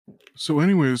So,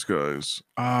 anyways, guys,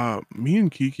 me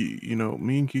and Kiki,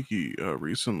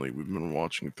 recently we've been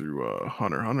watching through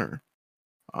Hunter x Hunter.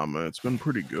 And it's been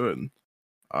pretty good.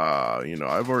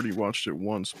 I've already watched it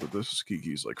once, but this is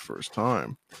Kiki's like first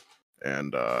time.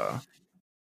 And Uh-huh.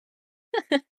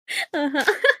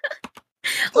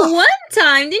 One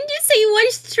time, didn't you say you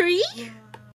watched 3?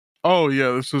 oh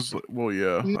yeah, this is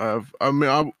I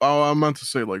meant to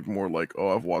say like more like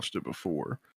I've watched it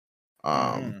before.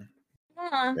 Huh.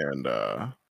 And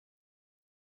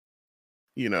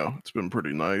it's been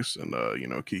pretty nice, and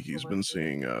Kiki's been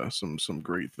seeing some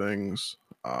great things.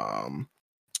 And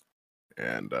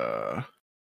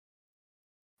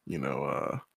you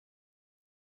know,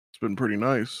 it's been pretty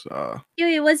nice.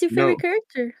 Wait, what's your No. favorite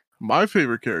character? My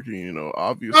favorite character,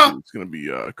 obviously it's gonna be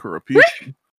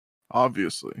Kurapika.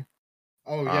 Obviously.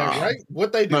 Oh yeah, right.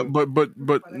 What they do? But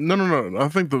no. I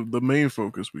think the main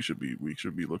focus we should be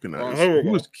looking at is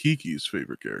who is Kiki's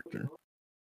favorite character.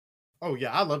 Oh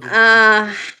yeah, I love the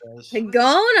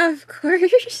Gon, of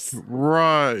course.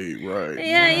 Right.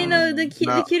 Yeah, the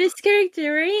cutest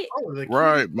character, right? Oh,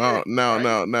 right.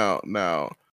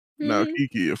 Now,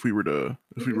 Kiki, if we were to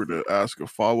ask a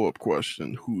follow-up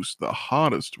question, who's the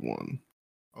hottest one?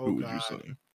 Who would you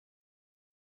say?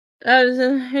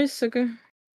 Hisoka.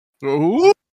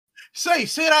 Who? Say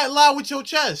that loud with your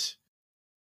chest.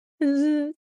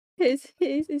 It's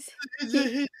who?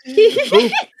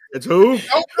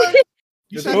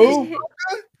 You said who?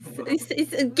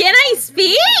 Can I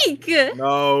speak?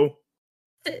 No.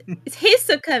 It's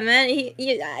Hisoka, man.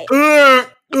 Shut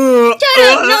up! No,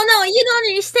 you don't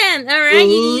understand. All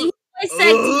right, his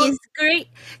acting is great.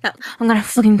 No, I'm gonna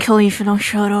fucking kill you if you don't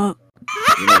shut up.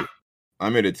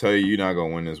 I'm here to tell you, you're not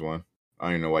gonna win this one. I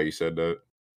don't even know why you said that.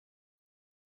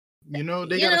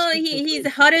 He's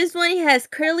the hottest one. He has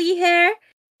curly hair.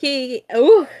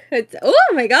 Oh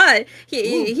my god,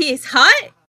 he's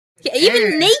hot.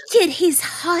 Even naked, he's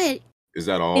hot. Is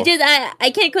that all? He just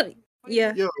I can't cook.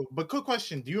 Yeah. Yo, but quick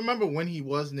question: do you remember when he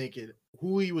was naked?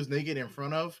 Who he was naked in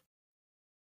front of?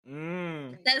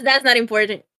 That's not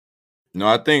important. No,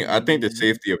 I think the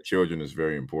safety of children is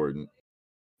very important.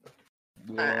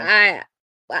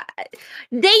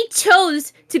 They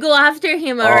chose to go after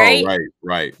him, alright?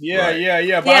 Right.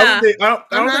 Yeah. But I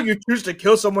don't think you choose to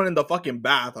kill someone in the fucking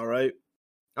bath, alright?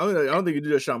 I don't think you do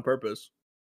that shit on purpose.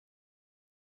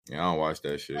 Yeah, I don't watch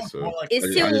that shit. So it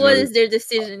still was their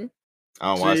decision.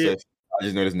 I don't watch that. I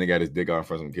just know this nigga got his dick out in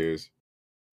front of some kids.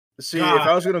 See, if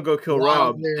I was gonna go kill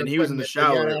Rob and he was in the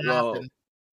shower, well,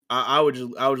 I would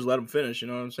just let him finish. You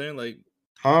know what I'm saying? Like,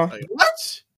 Like,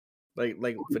 what?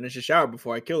 Like finish the shower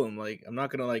before I kill him. Like, I'm not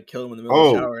gonna kill him in the middle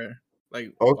of the shower.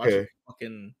 Like, okay,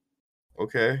 fucking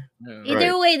okay. Yeah.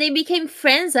 Either way, they became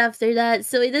friends after that,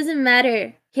 so it doesn't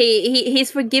matter.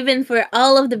 He's forgiven for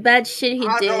all of the bad shit he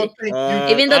did,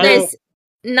 even though there's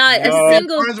not a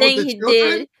single thing he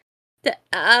did.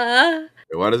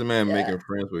 Why does a man making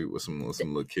friends with some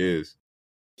little kids?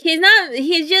 He's not.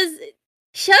 He's just.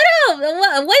 Shut up!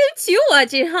 Why don't you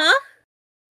watch it, huh?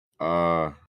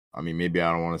 I mean, maybe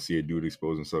I don't want to see a dude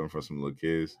exposing something for some little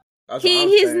kids.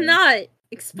 He's not.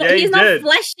 He's not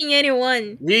flashing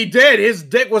anyone. He did. His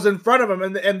dick was in front of him,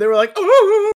 and they were like,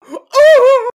 why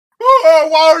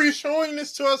are you showing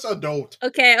this to us, adult?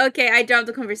 Okay, I dropped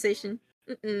the conversation.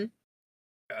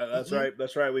 That's right.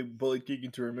 That's right. We bullied Kiki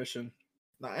to remission.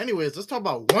 Now, anyways, let's talk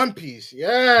about One Piece.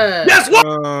 Yeah. Yes. What?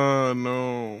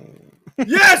 No.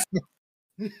 Yes.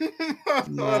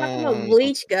 Talking about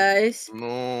Bleach, guys.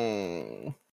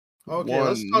 No. Okay,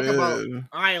 let's talk about.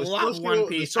 I love One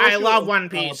Piece. I love One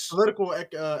Piece. Political,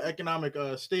 economic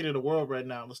state of the world right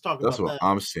now. Let's talk about that. That's what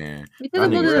I'm saying.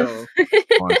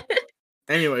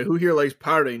 Anyway, who here likes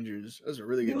Power Rangers? That's a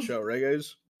really good show, right,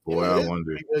 guys? Boy, I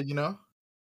wonder. Good, What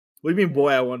do you mean,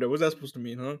 boy? I wonder. What's that supposed to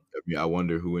mean, huh? I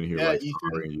wonder who in here likes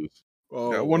Power Rangers.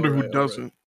 Oh, I wonder who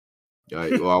doesn't. Yeah,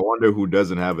 well, I wonder who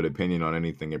doesn't have an opinion on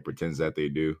anything and pretends that they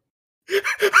do. What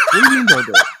do you mean by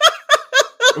that?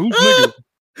 Who's niggas?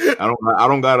 I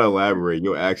don't gotta elaborate.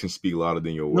 Your actions speak louder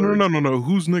than your words. No.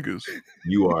 Who's niggas?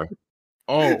 You are.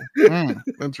 Oh,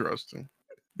 interesting.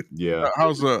 Yeah.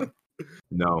 How's that?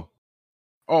 No.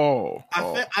 Oh.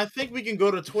 I think we can go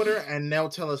to Twitter and they'll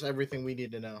tell us everything we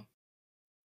need to know.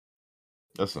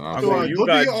 That's an awesome.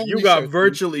 You got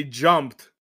virtually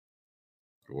jumped.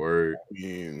 Word.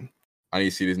 I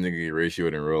need to see this nigga get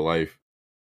ratioed in real life.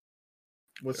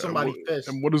 With somebody's fist.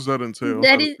 And what does that entail?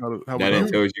 That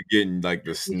entails you getting like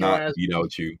the snot beat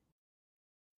out you.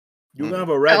 You're gonna have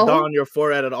a red dot on your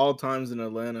forehead at all times in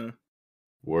Atlanta.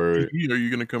 Word. Are you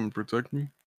gonna come and protect me?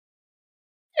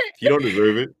 You don't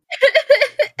deserve it.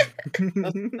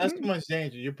 That's too much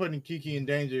danger. You're putting Kiki in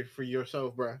danger for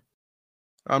yourself, bro.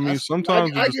 I mean,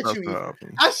 sometimes I it just get has you. to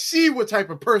happen. I see what type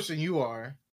of person you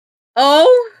are.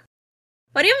 Oh?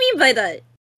 What do you mean by that?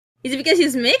 Is it because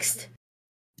he's mixed?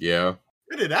 Yeah.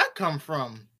 Where did that come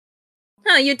from?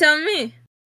 Huh, you tell me.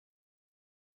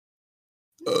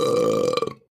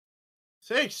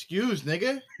 Say excuse,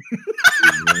 nigga.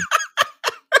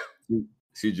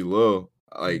 See, Jalil,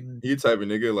 like, he the type of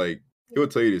nigga, like, he'll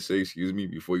tell you to say excuse me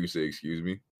before you say excuse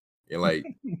me. And, like,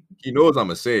 he knows I'm going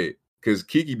to say it. Because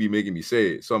Kiki be making me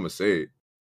say it, so I'm going to say it.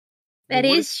 That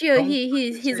is true.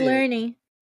 He's learning.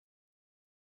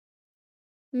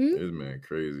 This man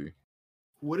crazy.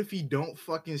 What if he don't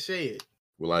fucking say it?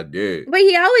 Well, I did. But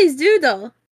he always do,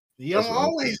 though. He don't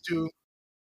always do.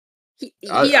 He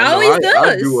always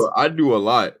does. I do a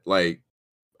lot. Like,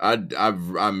 I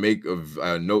make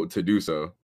a note to do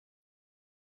so.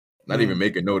 Not even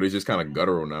make a note. It's just kind of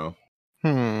guttural now.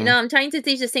 You know, I'm trying to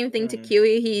teach the same thing to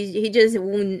Kiwi. He just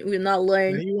will not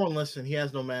learn. Yeah, he won't listen. He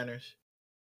has no manners.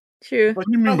 True. What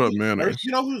do you mean by manners?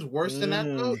 You know who's worse than that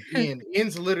though? Ian.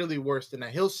 Ian's literally worse than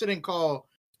that. He'll sit and call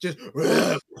just.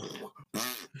 The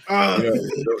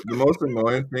most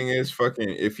annoying thing is fucking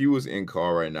if he was in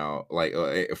call right now, like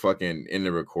fucking in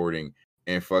the recording,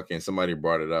 and fucking somebody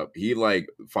brought it up, he like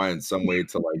finds some way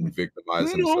to like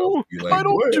victimize himself. Be like, I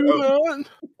don't do that.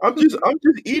 I'm just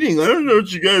eating. I don't know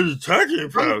what you guys are talking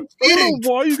about. I don't know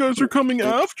why you guys are coming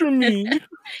after me.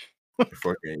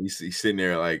 Fucking, he's sitting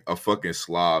there like a fucking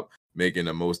slob, making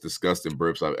the most disgusting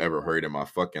burps I've ever heard in my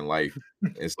fucking life.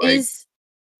 It's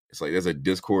like there's a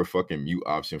Discord fucking mute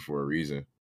option for a reason.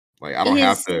 Like I don't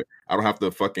have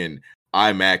to fucking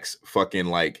IMAX fucking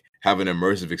like have an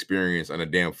immersive experience on the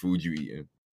damn food you eating.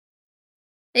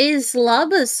 Is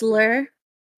slob a slur?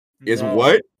 It's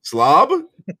what? Slob?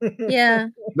 Yeah.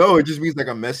 No, it just means like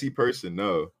a messy person.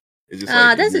 No. It's just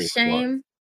like that's a shame.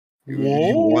 You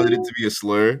wanted it to be a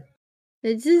slur?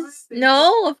 It's just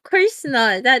no, of course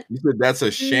not. That you said that's a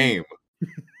shame.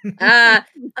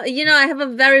 you know, I have a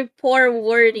very poor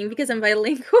wording because I'm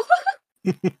bilingual.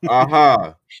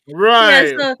 Right.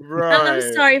 Yeah, so I'm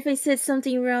sorry if I said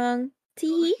something wrong.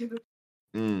 See,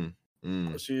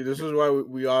 this is why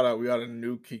we ought to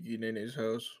nuke Kiki Nene's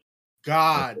house.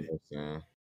 God.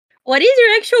 What is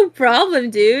your actual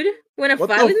problem, dude? Wanna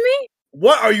fight with me?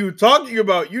 What are you talking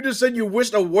about? You just said you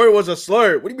wished a word was a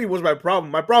slur. What do you mean what's my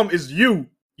problem? My problem is you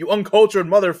uncultured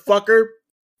motherfucker.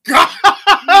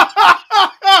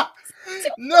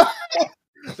 No.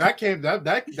 That came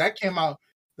out.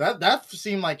 That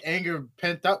seemed like anger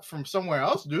pent up from somewhere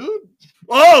else, dude.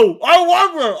 Oh, I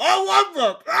wonder.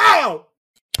 Ow!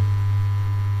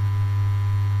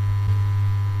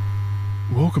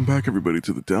 Welcome back, everybody,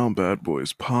 to the Down Bad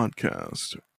Boys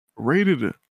podcast.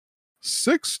 Rated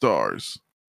 6 stars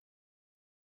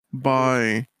by...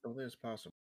 I don't think it's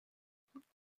possible.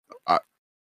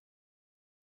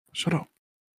 Shut up.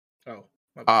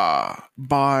 Oh.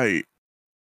 By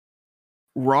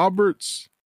Robert's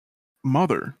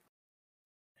mother.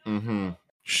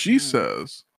 She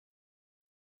says,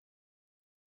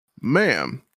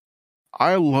 "Man,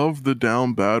 I love the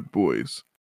Down Bad Boys,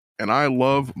 and I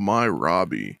love my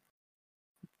Robbie.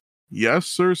 Yes,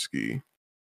 Sirski,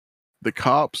 the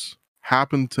cops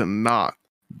happen to not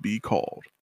be called."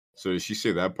 So did she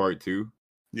say that part too?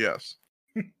 Yes.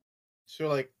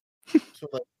 So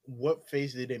what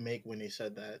face did they make when they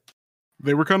said that?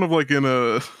 They were kind of like in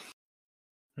a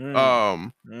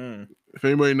if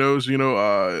anybody knows, when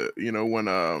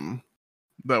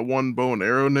that one bow and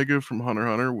arrow nigga from Hunter x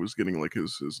Hunter was getting like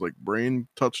his like brain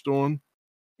touched on.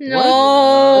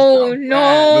 No.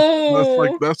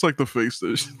 That's like the face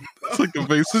that that's like the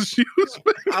face that she was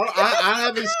making. I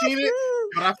haven't seen it,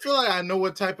 but I feel like I know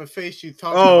what type of face you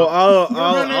talking about.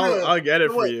 I'll get it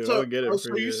for you. I'll get it for you.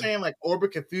 So you saying like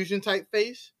Orbit Confusion type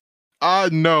face?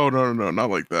 No, not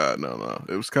like that. No.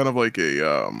 It was kind of like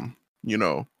a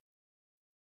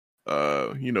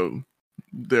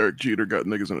Derek Jeter got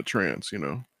niggas in a trance,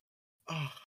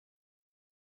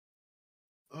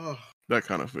 Oh. That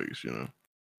kind of face,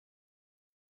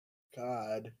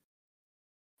 God.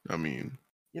 I mean,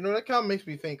 that kind of makes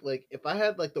me think, like, if I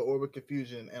had like the Orbit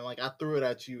Confusion and like I threw it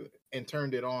at you and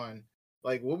turned it on,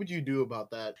 like, what would you do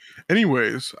about that?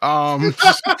 Anyways,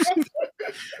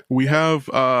 we have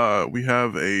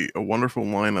a wonderful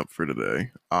lineup for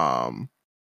today.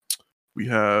 We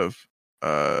have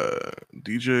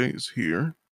DJ is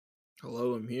here.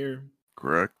 Hello, I'm here.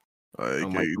 Correct.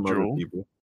 AKA Joel.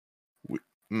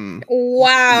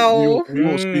 Wow. We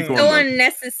won't speak on so that.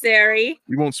 Unnecessary.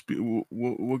 We won't speak.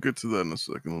 We'll get to that in a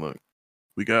second. Look,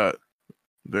 we got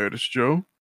Verdis Joe,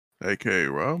 aka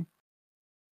Rob.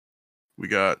 We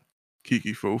got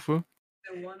Kiki Fofa.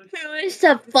 What's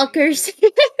up, fuckers?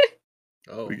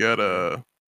 Oh, we got a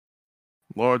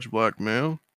large black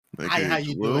male. Hi, how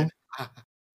you Jalil. doing?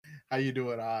 How you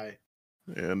doing? Hi.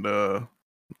 And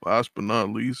last but not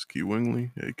least, Key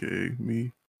Wingley, aka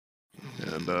me.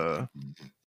 And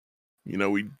you know,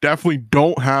 we definitely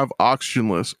don't have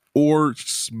Oxygenless or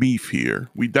Smeef here.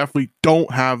 We definitely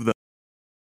don't have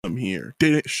them here.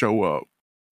 Didn't show up.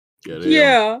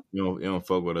 Yeah. You don't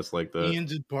fuck with us like that. Ian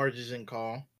just barges in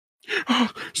call.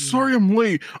 Sorry I'm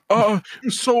late.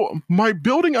 So my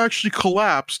building actually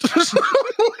collapsed.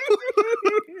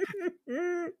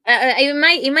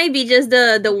 It might be just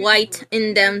the white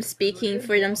in them speaking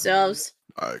for themselves.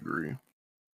 I agree.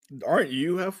 Aren't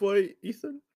you half white,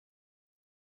 Ethan?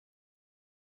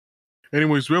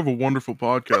 Anyways, we have a wonderful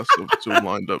podcast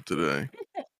lined up today.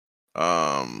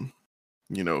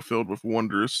 You know, filled with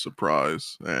wondrous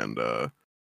surprise and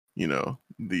you know,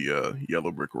 the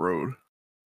Yellow Brick Road.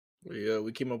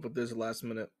 We came up with this last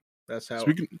minute. That's how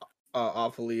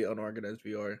awfully unorganized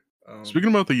we are. Speaking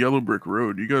about the Yellow Brick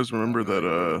Road, you guys remember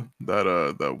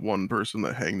that one person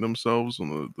that hanged themselves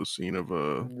on the scene of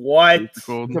what?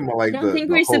 I don't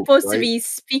think we're supposed to be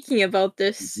speaking about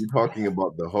this. You're talking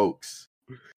about the hoax.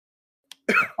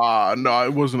 No,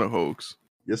 it wasn't a hoax.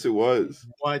 Yes, it was.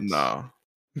 What? Nah.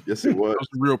 Yes, it was. It was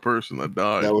a real person that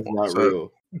died. That was not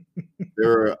real.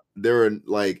 There were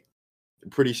like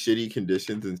pretty shitty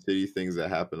conditions and shitty things that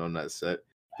happened on that set,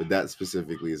 but that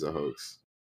specifically is a hoax.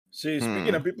 See,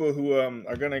 speaking of people who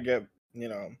are gonna get, you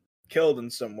know, killed in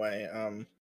some way,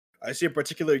 I see a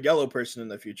particular yellow person in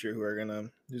the future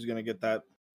who's gonna get that.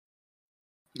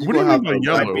 What do you mean by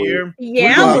yellow?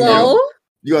 Yellow?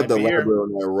 You got the library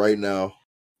on that right now.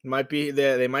 Might be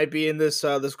there. They might be in this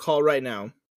this call right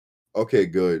now. Okay,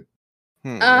 good.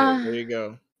 There you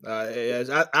go. It has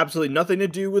absolutely nothing to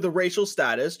do with a racial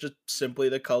status, just simply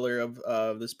the color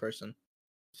of this person.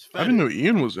 I didn't know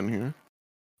Ian was in here.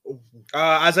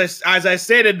 As I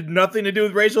stated, nothing to do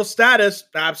with racial status.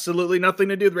 Absolutely nothing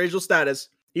to do with racial status.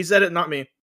 He said it, not me.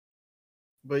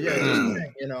 But yeah, just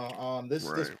saying, you know,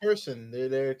 this person,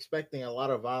 they're expecting a lot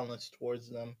of violence towards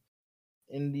them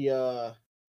in the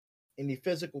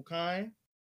physical kind,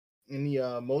 in the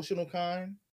emotional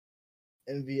kind,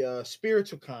 and the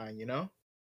spiritual kind, you know.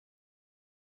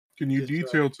 Can you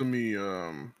detail to me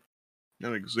an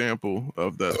example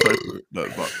of that type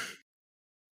of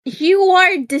You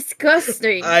are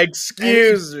disgusting.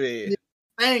 Excuse me.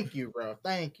 Thank you, bro.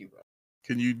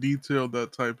 Can you detail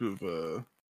that type of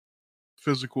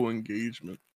physical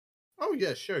engagement? Oh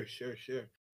yeah, sure.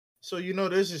 So you know,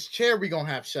 there's this chair we gonna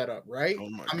have set up, right?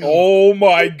 Oh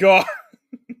my god.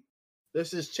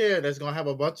 There's this chair that's gonna have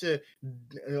a bunch of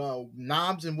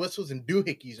knobs and whistles and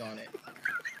doohickeys on it.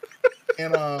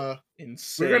 And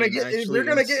insane, we're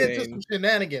gonna get into some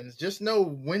shenanigans. Just know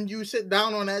when you sit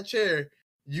down on that chair,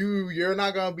 you're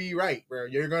not gonna be right, bro.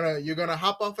 You're gonna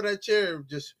hop off of that chair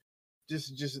just at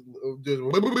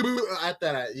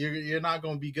that. You're not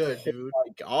gonna be good, dude. Oh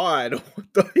my god.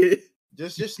 What the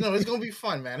Just know it's gonna be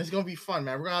fun, man. It's gonna be fun,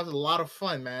 man. We're gonna have a lot of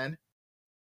fun, man.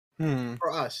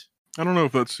 For us. I don't know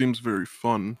if that seems very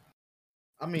fun.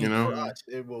 I mean, for us,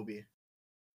 it will be.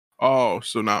 Oh,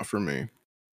 so not for me.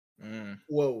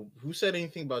 Whoa, who said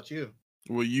anything about you?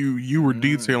 Well, you were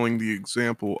detailing the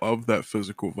example of that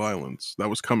physical violence that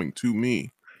was coming to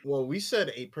me. Well, we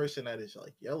said a person that is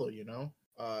like yellow, you know.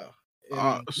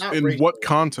 In what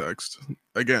context?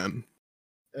 Again.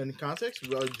 In context,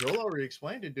 well, Joel already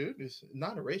explained it, dude. It's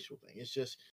not a racial thing. It's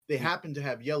just they happen to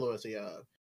have yellow as a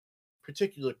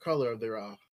particular color of their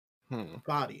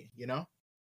body, you know.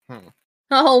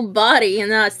 Whole body and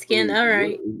not skin. All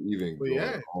right. Even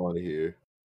going on here.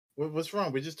 What's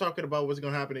wrong? We're just talking about what's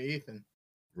gonna happen to Ethan.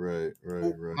 Right.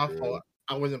 My fault.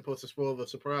 I wasn't supposed to spoil the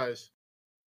surprise.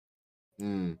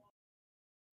 Very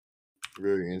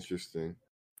interesting.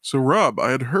 So Rob,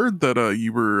 I had heard that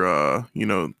you were you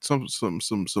know, some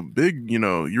big, you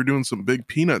know, you're doing some big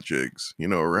peanut jigs, you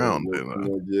know, around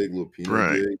little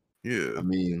peanut jig. Yeah. I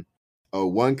mean,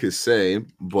 one could say,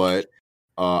 but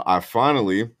I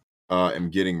finally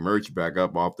am getting merch back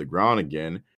up off the ground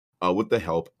again. With the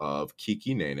help of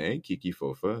Kiki Nene, Kiki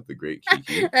Fofa, the great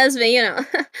Kiki. That's me, you know.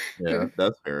 Yeah,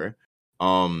 that's her.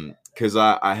 Because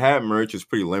I had merch, it's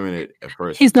pretty limited at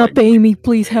first. He's not paying me,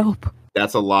 please help.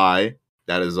 That's a lie.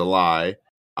 That is a lie.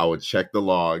 I would check the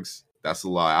logs. That's a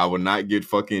lie. I would not get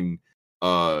fucking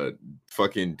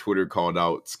Twitter called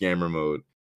out scammer mode.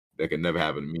 That could never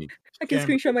happen to me. I can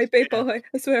screenshot my PayPal,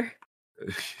 I swear.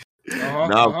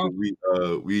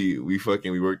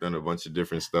 We worked on a bunch of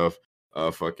different stuff.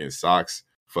 Fucking socks,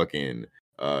 fucking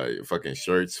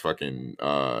shirts, fucking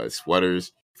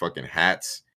sweaters, fucking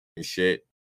hats and shit.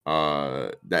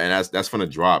 That's gonna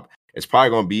drop. It's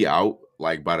probably gonna be out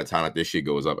like by the time that this shit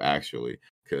goes up, actually,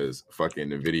 because fucking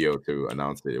the video to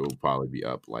announce it will probably be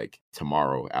up like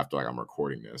tomorrow after like I'm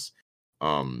recording this.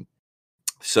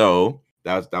 So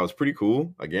that was pretty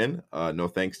cool. Again, no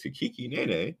thanks to Kiki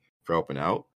Nene for helping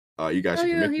out. You guys,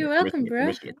 you're welcome,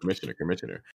 bro.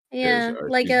 Commissioner. Yeah,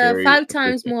 like 5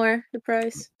 times more the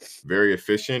price. Very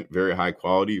efficient, very high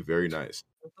quality, very nice.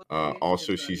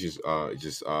 Also, she's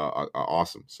just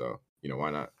awesome. So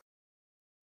why not?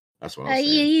 That's what I'm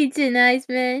saying. You too nice,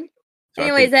 man. So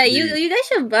anyways, you guys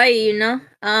should buy it.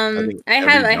 I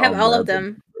have all of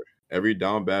them. Every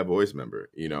Down Bad Boys member,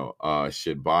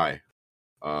 should buy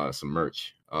some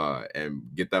merch and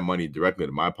get that money directly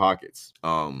to my pockets.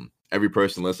 Every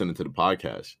person listening to the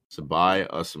podcast should buy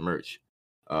us some merch.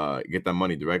 Get that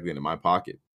money directly into my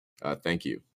pocket. Thank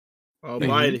you. I'll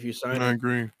buy it if you sign it. I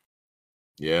agree.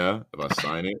 Yeah, if I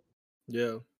sign it.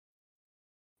 Yeah.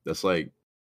 That's like...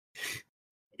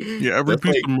 Yeah, every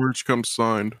piece of merch comes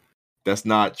signed. That's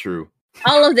not true.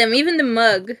 All of them, even the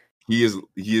mug. He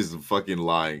is fucking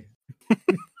lying.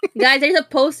 Guys, there's a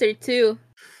poster too.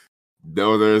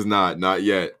 No, there's not. Not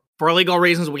yet. For legal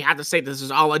reasons, we have to say this is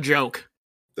all a joke.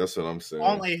 That's what I'm saying.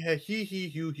 Only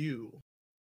he.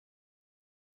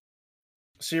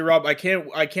 See, Rob, I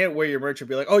can't wear your merch and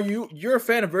be like, oh, you're a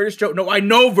fan of Virtus Joe? No, I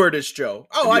know Virtus Joe.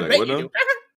 Oh, I bet you do.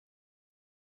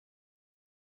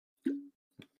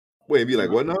 Wait, be like,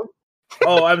 what now?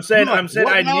 Oh, I'm saying I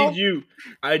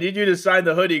need you to sign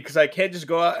the hoodie because I can't just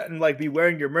go out and like be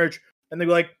wearing your merch and they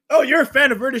be like, oh, you're a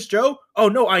fan of Virtus Joe? Oh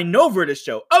no, I know Virtus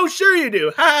Joe. Oh, sure you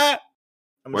do. Ha!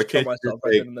 I'm just kill myself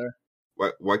right in there.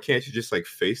 Why can't you just like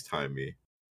FaceTime me?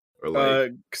 Or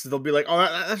like, because they'll be like, oh,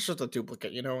 that's just a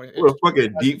duplicate, What a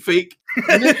fucking deep fake.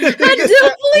 A duplicate.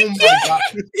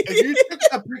 If you took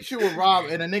a picture with Rob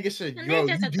and a nigga said, yo,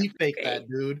 you deep fake that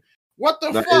dude. What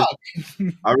the fuck?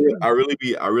 I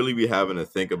really be having to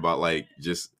think about like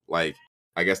just like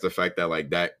I guess the fact that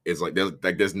like that is like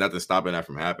there's nothing stopping that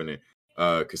from happening.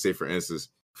 Cause say for instance,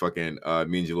 fucking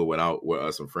me and Jilo went out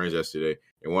with some friends yesterday,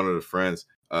 and one of the friends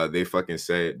they fucking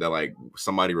said that like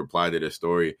somebody replied to their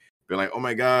story, being like, oh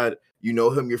my god, you know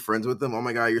him, you're friends with him. Oh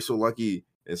my god, you're so lucky.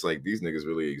 It's like these niggas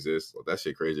really exist. That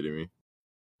shit crazy to me.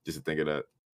 Just to think of that.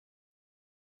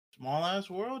 Small ass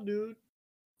world, dude.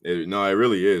 No, it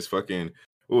really is. Fucking,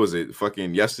 what was it?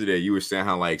 Fucking yesterday, you were saying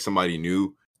how like somebody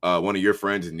knew, one of your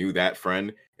friends knew that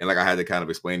friend, and like I had to kind of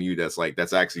explain to you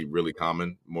that's actually really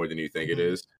common, more than you think it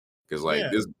is, because like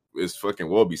this fucking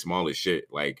world be small as shit,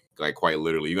 like quite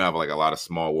literally. You have like a lot of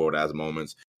small world ass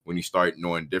moments when you start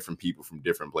knowing different people from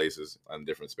different places and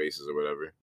different spaces or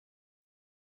whatever.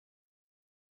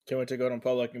 Can't wait to go to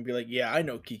public and be like, yeah, I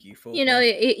know Kiki Fofo.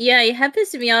 It happens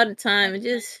to me all the time. It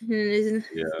just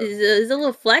is a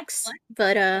little flex,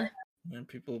 but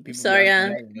people. Sorry,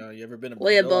 you ever been?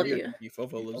 Way above you. Kiki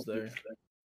Fofo lives there.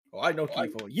 Oh, I know Kiki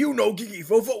Fofo. You know Kiki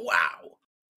Fofo?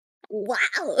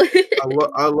 Wow.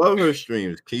 I love her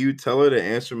streams. Can you tell her to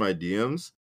answer my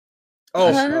DMs?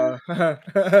 Oh,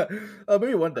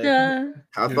 maybe one day.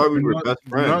 I thought we were best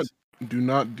friends. Do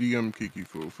not DM Kiki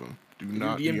Fofo. Do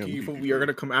not DM Kiki Fofo. We are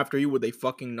gonna come after you with a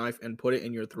fucking knife and put it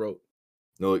in your throat.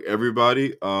 No, look,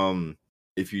 everybody.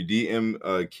 If you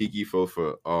DM Kiki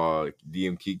Fofo,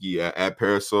 DM Kiki at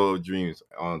Parasol of Dreams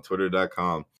on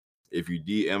Twitter.com. If you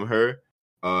DM her,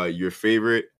 your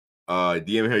favorite,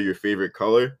 DM her your favorite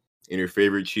color and your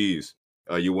favorite cheese.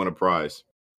 You win a prize.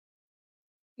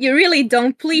 You really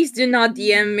don't. Please do not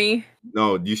DM me.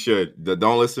 No, you should.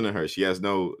 Don't listen to her. She has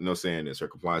no say in this. Her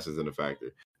compliance isn't a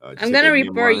factor. I'm gonna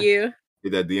report you.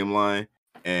 Get that DM line,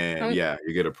 and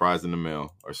you get a prize in the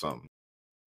mail or something.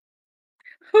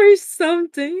 Or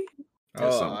something.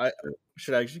 I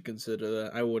should actually consider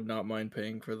that. I would not mind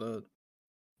paying for that.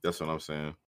 That's what I'm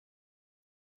saying.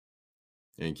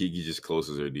 And Kiki just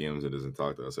closes her DMs and doesn't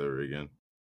talk to us ever again.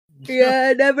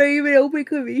 Yeah, never even open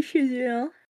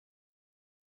commissions,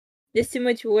 There's too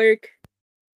much work.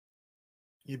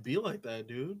 You'd be like that,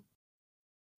 dude.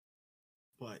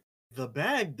 But the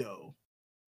bag, though.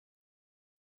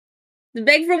 The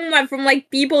bag from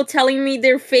like people telling me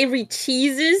their favorite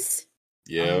cheeses.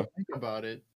 Yeah. Think about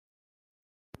it.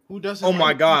 Who doesn't? Oh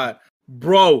my god.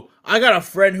 Bro, I got a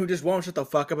friend who just won't shut the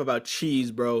fuck up about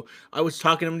cheese, bro. I was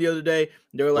talking to him the other day.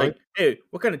 They were like, hey,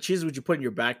 what kind of cheese would you put in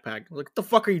your backpack? I was like, what the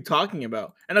fuck are you talking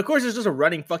about? And of course, it's just a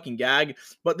running fucking gag,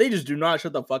 but they just do not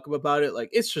shut the fuck up about it. Like,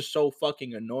 it's just so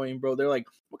fucking annoying, bro. They're like,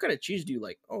 what kind of cheese do you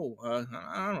like? Oh, I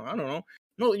don't know.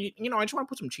 No, I just want to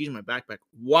put some cheese in my backpack.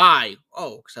 Why?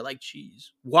 Oh, because I like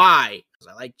cheese. Why?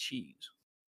 Because I like cheese.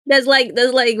 That's like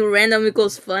random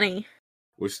equals funny.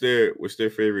 What's their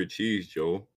favorite cheese,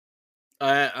 Joel?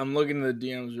 I'm looking at the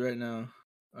DMs right now.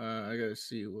 I gotta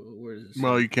see where is this.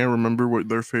 Well, you can't remember what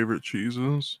their favorite cheese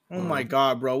is. Oh my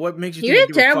god, bro! What makes you? You're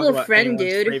think a terrible about friend,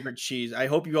 dude. Favorite cheese. I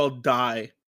hope you all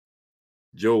die.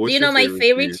 Joe, what's Do you know my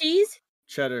favorite cheese?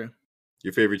 Cheddar.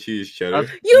 Your favorite cheese, cheddar.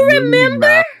 You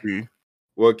remember?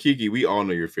 Well, Kiki, we all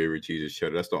know your favorite cheese is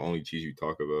cheddar. That's the only cheese you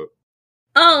talk about.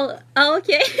 Oh,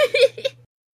 okay.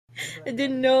 I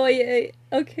didn't know.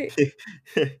 Okay.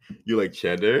 You like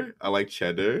cheddar? I like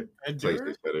cheddar. It's like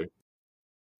cheddar.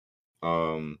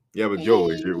 Yeah, but Joe,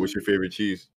 what's your favorite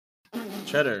cheese?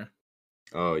 Cheddar.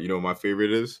 You know what my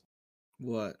favorite is?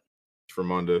 What?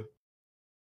 Tremonda.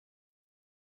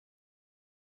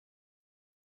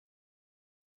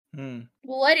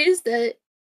 What is that?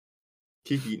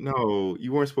 Kiki, no,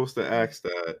 you weren't supposed to ask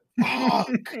that. No,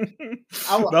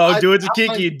 do it to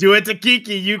Kiki. Do it to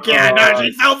Kiki. You can't. No,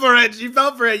 she fell for it. She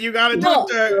fell for it. You gotta do it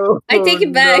to her. I take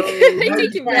it back. I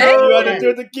take it back. You gotta do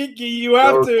it to Kiki. You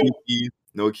have to. Kiki,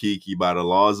 no, Kiki. By the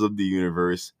laws of the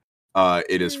universe,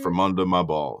 it is from under my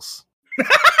balls.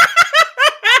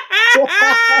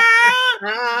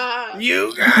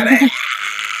 You got it.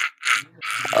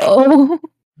 Oh.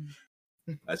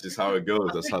 That's just how it goes.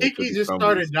 That's how Kiki just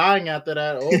started dying after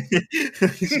that. Oh.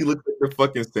 She looked like the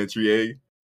fucking century egg.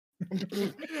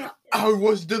 Oh, it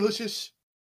was delicious.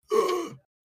 That's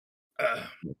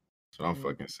what I'm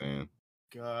fucking saying.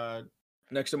 God.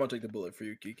 Next time I'll take the bullet for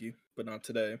you, Kiki, but not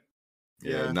today.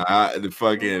 Yeah, nah, the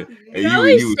fucking. And I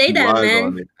always say that,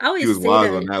 man. I always he was say wise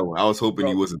that. on that one. I was hoping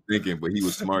he wasn't thinking, but he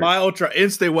was smart. My Ultra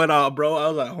Instinct went out, bro. I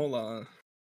was like, hold on.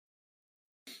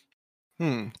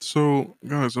 So,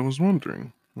 guys, I was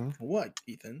wondering. What,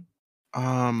 Ethan?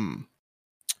 You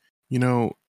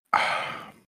know,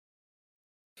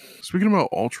 speaking about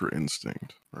Ultra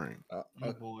Instinct, right?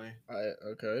 Oh boy.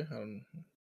 Okay.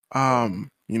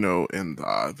 You know, and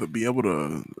to be able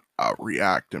to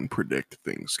react and predict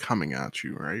things coming at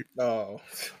you, right? Oh.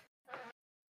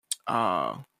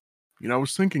 You know, I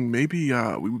was thinking maybe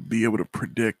we would be able to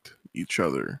predict each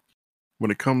other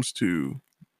when it comes to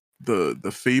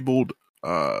the fabled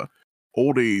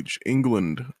old age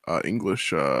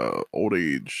English old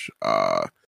age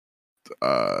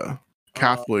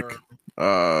Catholic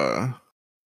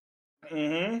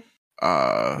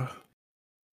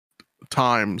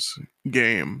times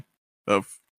game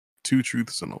of Two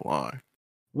Truths and a Lie.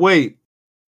 Wait,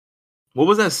 what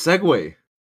was that segue?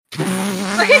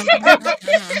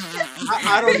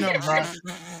 I don't know, bro.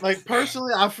 Like,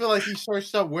 personally, I feel like he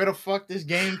searched up where the fuck this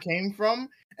game came from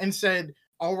and said,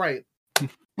 all right,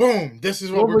 boom, this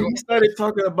is what we're going. He started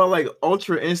talking about like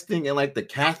Ultra Instinct and like the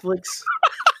Catholics.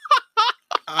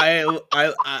 I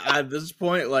at this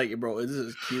point, like, bro, this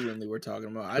is Keelan we're talking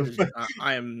about.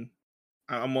 I'm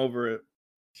over it.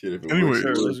 Shit, Anyways,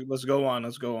 let's go on.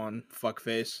 Let's go on.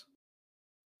 Fuckface.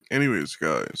 Anyways,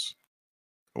 guys,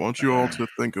 I want you all to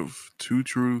think of two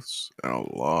truths and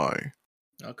a lie.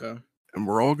 Okay. And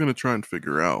we're all gonna try and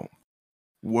figure out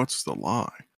what's the lie.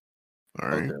 All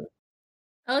right.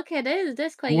 Okay,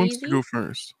 that's quite Who wants easy. to go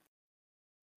first?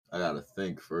 I gotta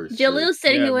think first. Jalil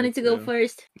said he wanted to go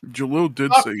first. Jalil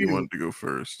did say he wanted to go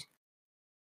first.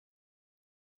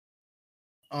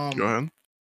 Go ahead.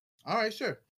 All right,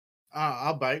 sure.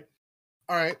 I'll bite.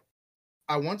 All right.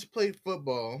 I once played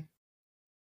football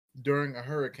during a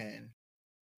hurricane.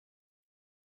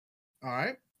 All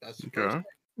right. That's the first thing.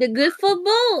 The good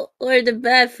football or the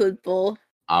bad football?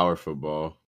 Our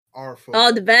football. Our football.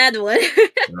 Oh, the bad one.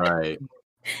 Right.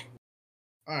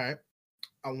 All right.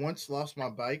 I once lost my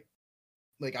bike.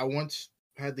 Like, I once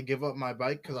had to give up my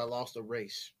bike because I lost a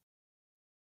race.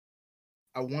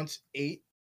 I once ate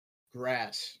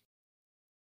grass.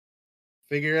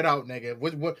 Figure it out, nigga.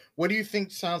 What do you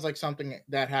think sounds like something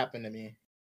that happened to me?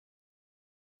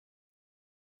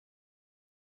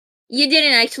 You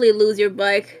didn't actually lose your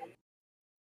bike.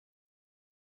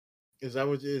 Is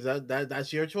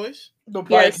that's your choice? The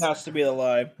bike has to be the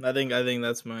lie. I think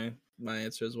that's my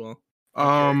answer as well.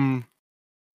 Okay.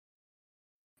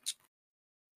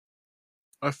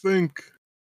 I think.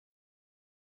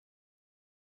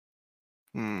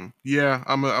 Yeah,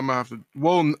 I'm gonna have to.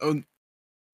 Well,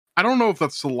 I don't know if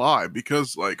that's a lie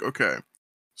because, like, okay,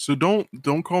 so don't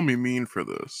call me mean for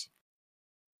this.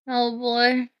 Oh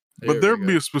boy. But there'd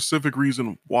be a specific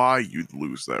reason why you'd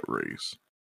lose that race.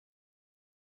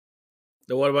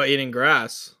 Then what about eating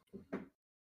grass?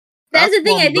 That's the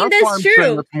thing. I think that's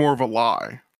true. That's more of a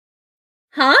lie.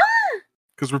 Huh?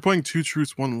 Because we're playing two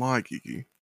truths, one lie, Kiki.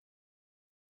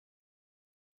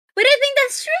 But I think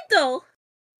that's true, though.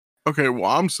 Okay,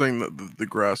 well, I'm saying that the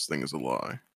grass thing is a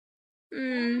lie.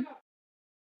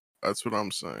 That's what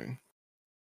I'm saying.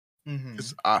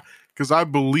 Because I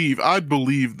believe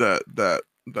that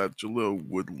that Jalil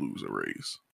would lose a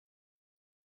race.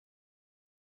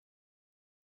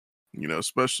 You know,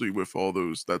 especially with all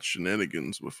that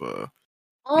shenanigans with a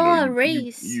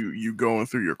race. You going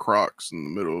through your Crocs in the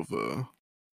middle of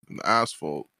in the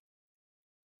asphalt,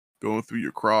 going through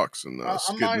your Crocs and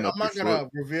skidding up your foot. I'm not gonna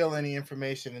reveal any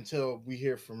information until we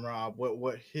hear from Rob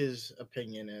what his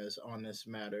opinion is on this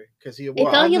matter, because he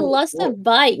lost a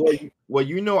bike. Well,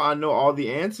 you know, I know all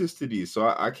the answers to these,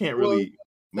 so I can't really.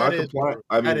 My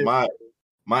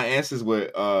answers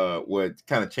would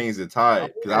kind of change the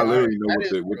tide, because I literally know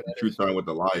what the truth and what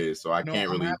the lie is, so I can't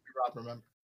really.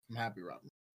 I'm happy, Rob.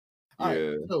 All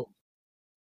right, so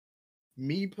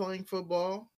me playing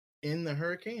football in the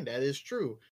hurricane, that is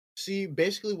true. See,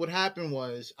 basically what happened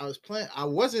was I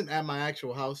wasn't at my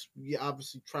actual house. We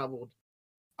obviously traveled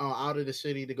out of the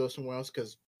city to go somewhere else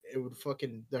because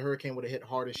the hurricane would have hit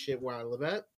hard as shit where I live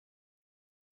at.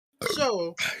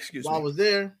 So while I was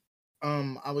there,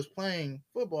 I was playing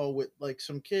football with like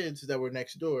some kids that were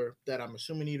next door that I'm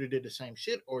assuming either did the same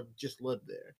shit or just lived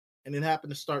there. And it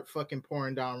happened to start fucking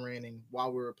pouring down raining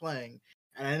while we were playing.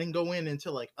 And I didn't go in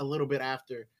until like a little bit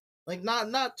after. Like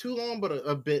not too long, but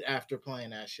a bit after playing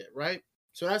that shit, right?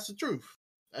 So that's the truth.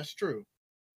 That's true.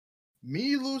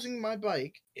 Me losing my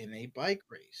bike in a bike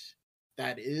race.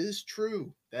 That is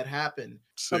true. That happened.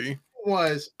 See?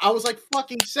 I was like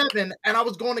fucking 7 and I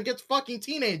was going against fucking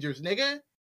teenagers, nigga.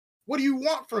 What do you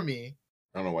want from me?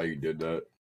 I don't know why you did that.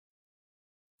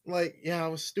 Like, yeah, I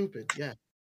was stupid. Yeah.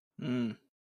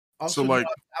 Also, so like,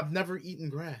 I've never eaten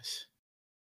grass.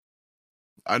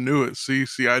 I knew it. See,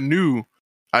 I knew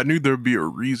there'd be a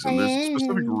reason. There's a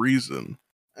specific reason.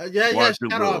 Yeah,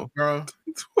 shut up, bro.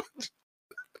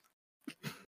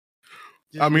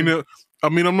 I mean,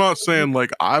 I'm not saying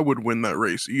like I would win that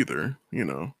race either. You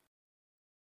know.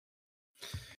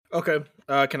 Okay.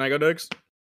 Can I go next?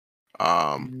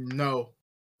 No.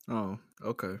 Oh,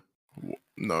 okay.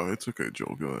 No, it's okay,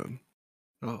 Joel. Go ahead.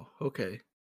 Oh, okay.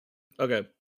 Okay.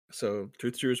 So 2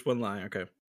 truths, 1 lie. Okay.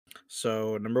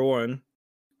 So number 1,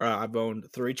 I've owned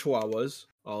 3 Chihuahuas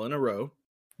all in a row.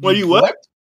 What you what?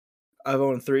 I've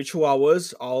owned 3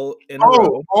 Chihuahuas all in a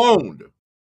row. Owned.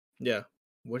 Yeah.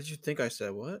 What did you think I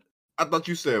said? What? I thought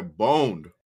you said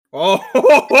boned. Oh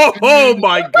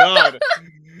my god.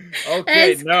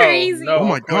 Okay, that's crazy. No. Oh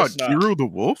my god, Kiro the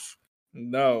wolf?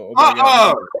 No.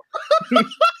 Oh my god.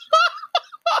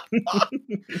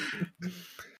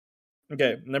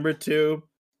 Okay, number 2,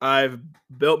 I've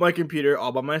built my computer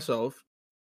all by myself.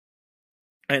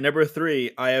 And number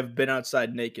 3, I have been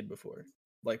outside naked before,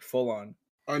 like full on.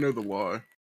 I know the lie.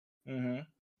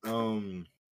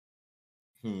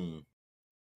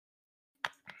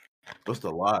 What's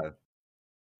the lie?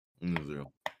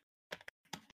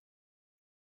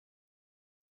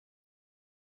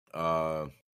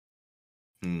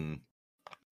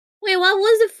 Wait, what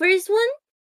was the first one?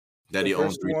 That he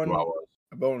owns 3 Chihuahuas.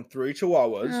 I've owned 3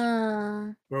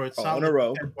 Chihuahuas. Bro, it's all in a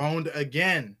row. Owned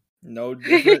again. No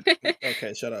different.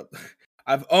 Okay, shut up.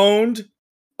 I've owned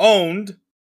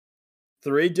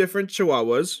 3 different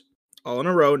Chihuahuas all in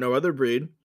a row, no other breed.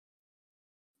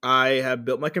 I have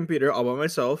built my computer all by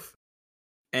myself,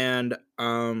 and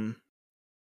how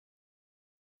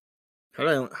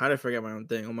did I forget my own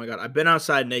thing? Oh my god, I've been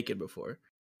outside naked before,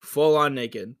 full on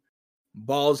naked,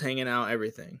 balls hanging out,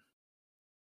 everything.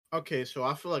 Okay, so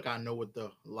I feel like I know what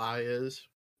the lie is.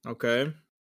 Okay.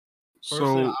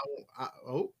 Personally,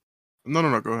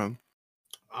 No, go ahead.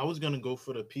 I was gonna go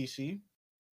for the PC.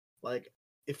 Like,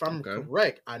 if I'm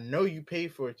correct, I know you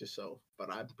paid for it yourself,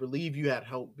 but I believe you had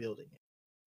help building it.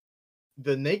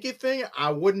 The naked thing,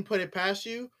 I wouldn't put it past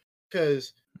you,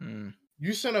 because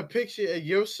you sent a picture of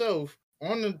yourself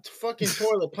on the fucking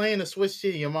toilet playing a Switch to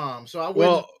your mom. So I wouldn't.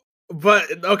 Well,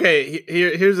 but okay,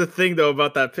 here's the thing though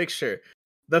about that picture.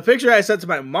 The picture I sent to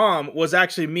my mom was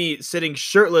actually me sitting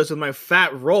shirtless with my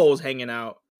fat rolls hanging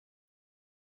out.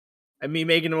 And me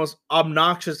making the most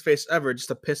obnoxious face ever just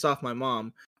to piss off my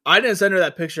mom. I didn't send her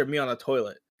that picture of me on the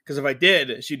toilet, because if I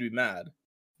did, she'd be mad.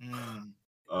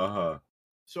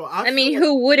 So I mean,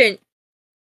 who wouldn't?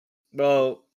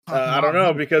 Well, I don't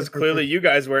know, because clearly you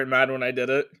guys weren't mad when I did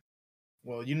it.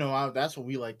 Well, you know, that's what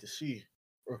we like to see.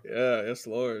 Yeah, yes,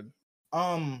 Lord.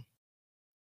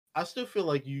 I still feel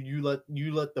like you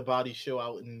let the body show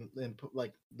out in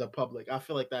like the public. I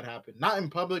feel like that happened, not in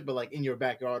public, but like in your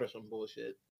backyard or some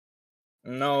bullshit.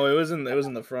 No, it was in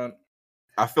the front.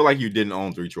 I feel like you didn't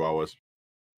own 3 Chihuahuas.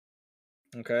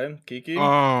 Okay, Kiki.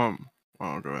 Oh,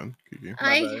 go ahead, Kiki.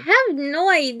 I have no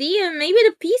idea. Maybe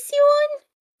the PC one,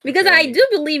 because I do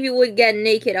believe you would get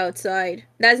naked outside.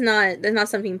 That's not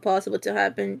something possible to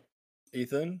happen.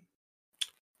 Ethan.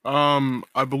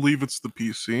 I believe it's the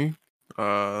PC.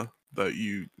 that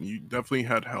you definitely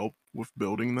had help with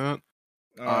building that.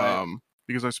 Right.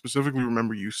 Because I specifically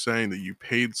remember you saying that you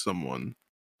paid someone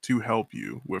to help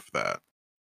you with that.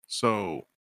 So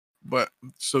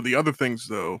the other things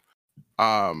though,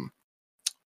 now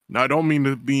I don't mean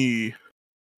to be,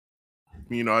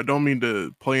 I don't mean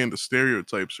to play into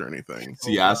stereotypes or anything.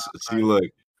 See, look.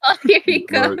 Oh, here he Look,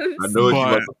 comes. I know what you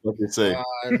about to fucking say.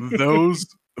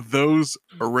 Those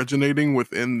originating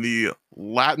within the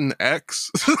Latinx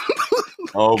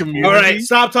All community. right,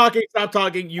 stop talking.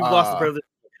 You've lost the privilege.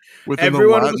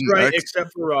 Everyone was right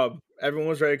except for Rob. Everyone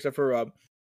was right except for Rob.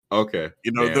 Okay.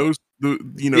 Those. I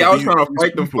was trying to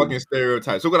fight them fucking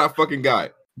stereotypes. Look what I fucking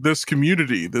got. This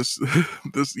community, this,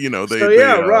 they.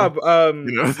 Rob.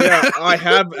 Yeah, I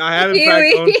have in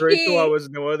fact owned 3 chihuahuas,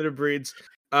 no other breeds.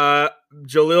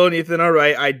 Jalil and Ethan are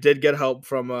right. I did get help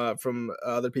from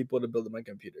other people to build my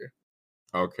computer.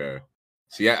 Okay.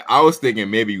 See, I was thinking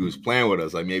maybe you was playing with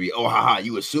us. Like maybe, haha,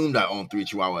 you assumed I own 3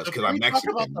 chihuahuas because I'm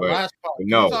Mexican. But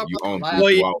no, you own 3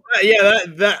 chihuahuas. Yeah,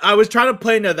 that I was trying to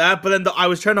play into that, but then I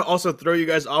was trying to also throw you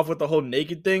guys off with the whole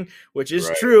naked thing, which is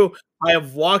true. I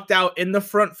have walked out in the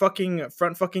front fucking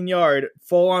yard,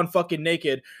 full on fucking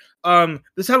naked.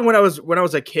 This happened when I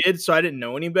was a kid, so I didn't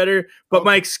know any better. But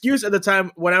my excuse at the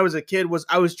time when I was a kid was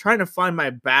I was trying to find my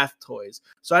bath toys.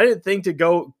 So I didn't think to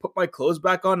go put my clothes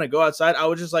back on and go outside. I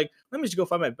was just like, let me just go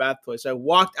find my bath toys. So I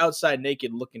walked outside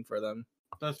naked looking for them.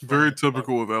 That's very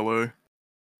typical of LA.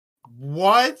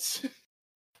 What?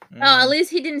 Oh, at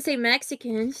least he didn't say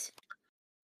Mexicans.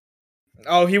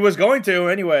 Oh, he was going to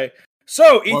anyway.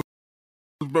 So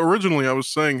originally I was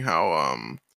saying how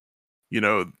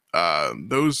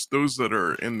those that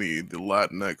are in the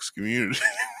Latinx community,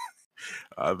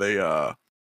 they love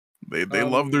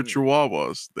their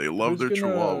chihuahuas. They love their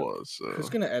chihuahuas. So. Who's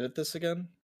gonna edit this again?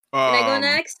 Can I go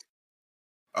next?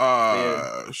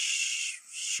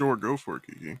 Sure, go for it,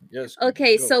 Kiki. Yes.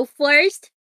 Okay, so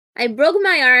first, I broke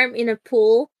my arm in a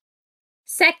pool.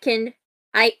 Second,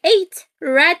 I ate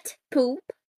rat poop.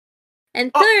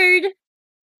 And third,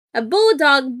 a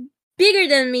bulldog bigger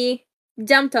than me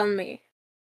jumped on me.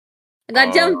 I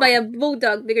got jumped by a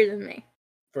bulldog bigger than me.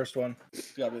 First one.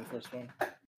 It's gotta be the first one.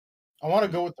 I want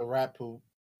to go with the rat poop.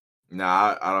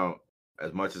 Nah, I don't.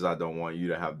 As much as I don't want you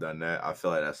to have done that, I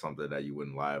feel like that's something that you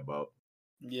wouldn't lie about.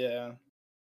 Yeah.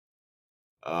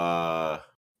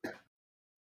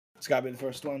 It's gotta be the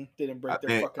first one. They didn't break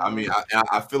their fucking.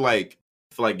 I feel like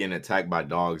getting attacked by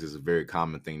dogs is a very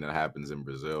common thing that happens in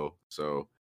Brazil. So,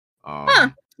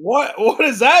 What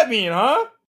does that mean, huh?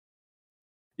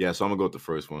 Yeah, so I'm gonna go with the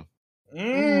first one.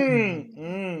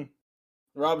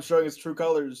 Rob's showing his true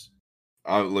colors.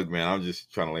 Look, man, I'm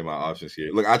just trying to lay my options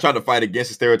here. Look, I tried to fight against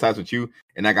the stereotypes with you,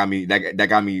 and that got me. That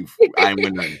got me. I ain't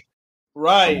win nothing.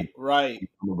 Right. I'm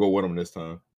gonna go with him this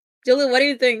time. Julie, what do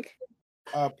you think?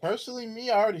 Personally,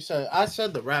 me, I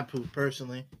said the rat poop.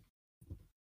 Personally,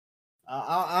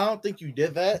 I don't think you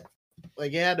did that.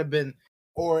 Like it had to been,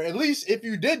 or at least if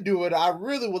you did do it, I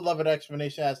really would love an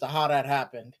explanation as to how that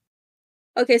happened.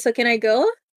 Okay, so can I go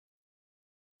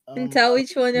and tell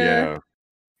which one? Yeah.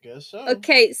 Guess so.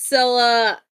 Okay, so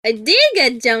I did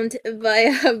get jumped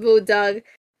by a bulldog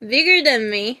bigger than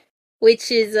me,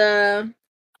 which is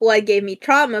what gave me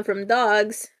trauma from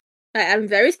dogs. I'm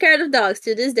very scared of dogs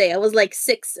to this day. I was like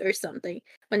 6 or something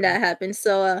when that happened,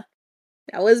 so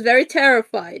I was very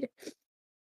terrified.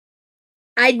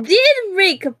 I did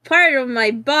break a part of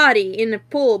my body in the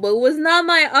pool, but it was not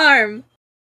my arm.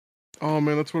 Oh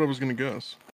man, that's what I was gonna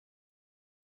guess.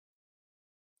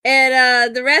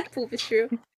 And the rat poop is true.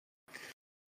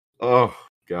 Oh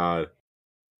God.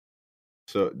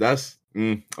 So that's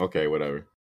okay. Whatever.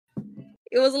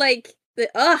 It was like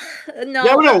no. Yeah,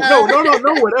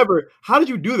 no, whatever. How did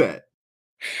you do that?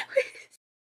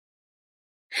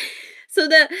 So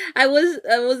I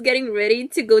was getting ready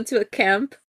to go to a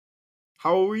camp.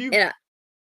 How old were you? Yeah.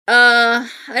 I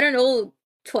don't know,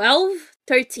 12,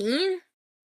 13.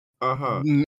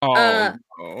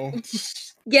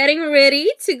 Getting ready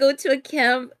to go to a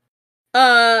camp.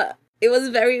 It was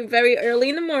very, very early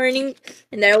in the morning,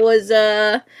 and there was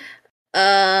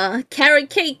carrot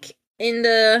cake in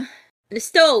the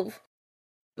stove.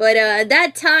 But at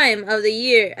that time of the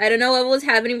year, I don't know what was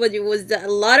happening, but it was a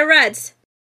lot of rats.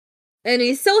 And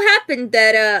it so happened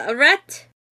that a rat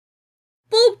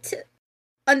pooped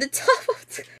on the top of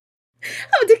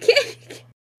the cake.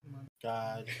 Oh my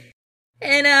God.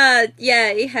 And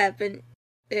yeah, it happened.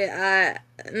 So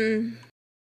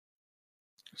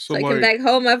I came back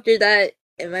home after that,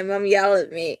 and my mom yelled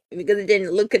at me because I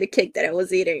didn't look at the cake that I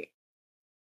was eating.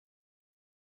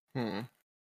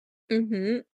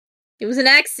 It was an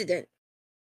accident.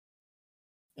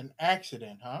 An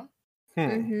accident, huh?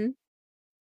 Mm-hmm.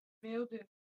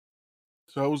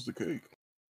 So how was the cake?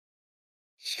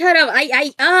 Shut up!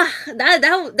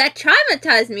 That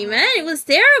traumatized me, man. It was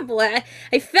terrible. I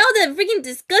felt that freaking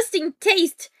disgusting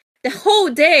taste the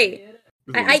whole day.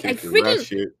 I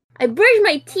brushed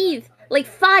my teeth like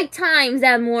 5 times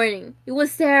that morning. It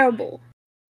was terrible.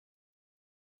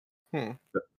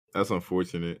 That's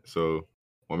unfortunate. So,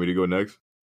 want me to go next?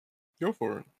 Go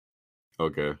for it.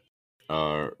 Okay.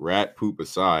 Rat poop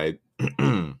aside,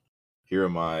 here are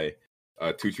my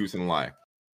 2 truths and a lie.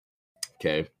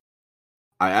 Okay.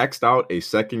 I asked out a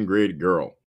 2nd grade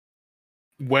girl.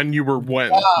 When you were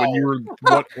when? Wow. When you were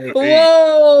what age?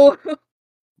 Whoa!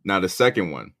 Now the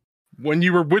second one. When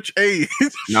you were which age?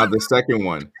 Now the second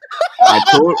one.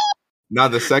 Now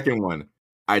the second one.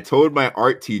 I told my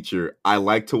art teacher I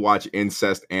like to watch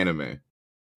incest anime.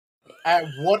 At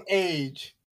what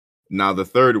age? Now the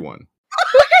third one.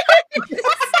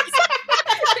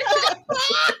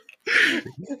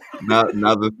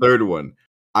 now the third one.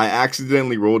 I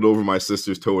accidentally rolled over my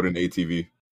sister's toe in an ATV.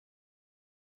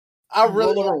 I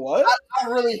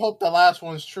really hope the last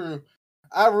one's true.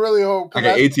 I really hope. Like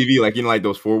an ATV, like like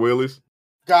those 4-wheelers.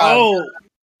 God. Oh,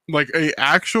 like a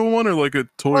actual one or like a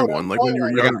toy one, like when you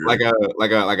were younger. Like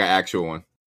an actual one.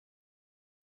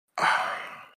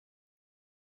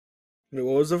 Wait,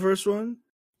 what was the first one?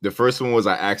 The first one was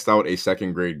I asked out a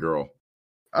 2nd grade girl.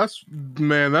 That's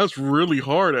really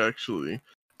hard actually.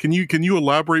 Can you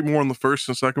elaborate more on the first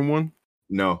and second one?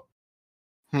 No.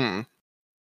 Huh.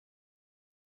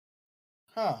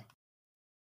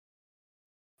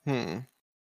 How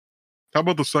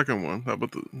about the second one? How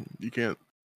about you can't?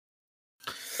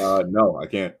 No, I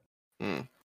can't. It's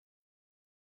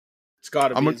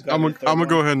gotta be. I'm gonna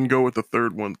go ahead and go with the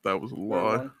third one. That was a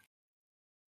lie.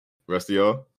 Rest of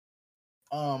y'all?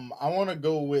 I want to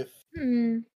go with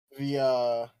the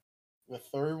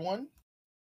third one.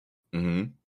 Mm-hmm.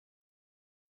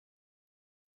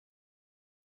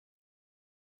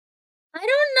 I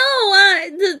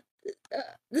don't know.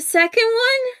 The second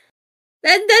one?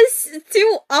 That's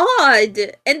too odd.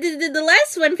 And the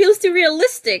last one feels too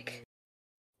realistic.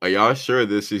 Are y'all sure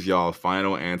this is y'all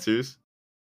final answers?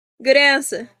 Good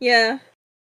answer. Yeah.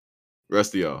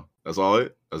 Rest of y'all. That's all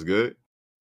it? That's good?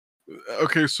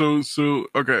 Okay, so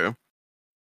okay.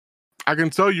 I can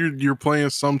tell you're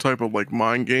playing some type of like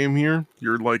mind game here.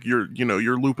 You're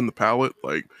looping the palette,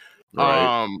 like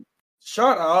right.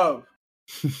 Shut up.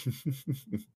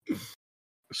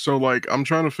 So like I'm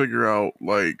trying to figure out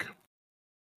like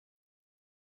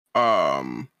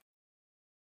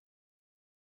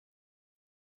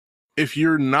if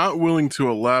you're not willing to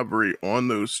elaborate on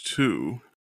those two,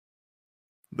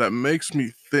 that makes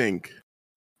me think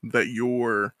that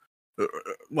you're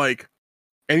like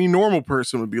any normal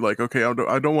person would be like, okay,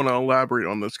 I don't want to elaborate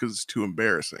on this because it's too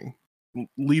embarrassing,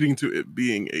 leading to it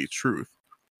being a truth.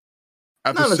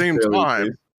 At the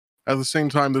same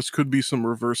time, this could be some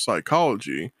reverse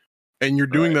psychology, and you're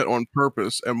doing that on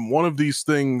purpose. And one of these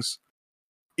things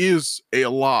is a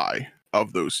lie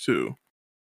of those two.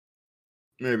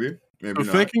 Maybe so not.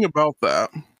 Thinking about that,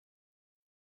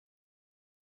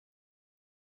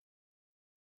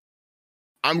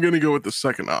 I'm gonna go with the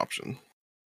second option.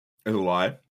 As a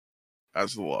lie.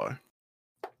 As the lie.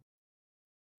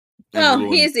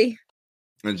 Easy.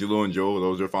 And Jalou and Joel,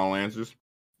 those are your final answers?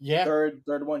 Yeah.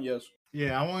 Third one, yes.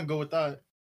 Yeah, I want to go with that.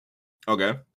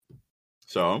 Okay.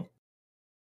 So,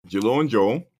 Jalou and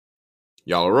Joel,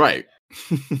 y'all are right.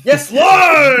 Yes,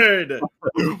 Lord!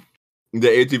 The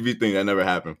ATV thing, that never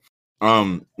happened.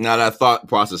 Now that thought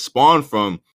process spawned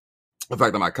from the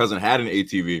fact that my cousin had an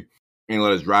ATV and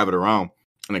let us drive it around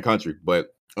in the country,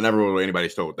 but I never rolled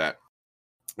anybody's toe with that.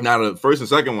 Now the first and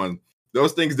second one,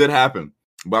 those things did happen,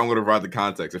 but I'm going to provide the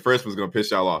context. The first one's going to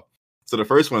piss y'all off. So the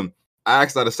first one, I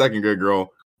asked out a 2nd grade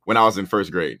girl when I was in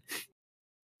 1st grade.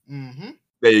 Mm-hmm.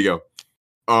 There you go.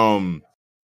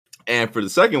 And for the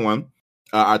second one,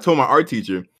 I told my art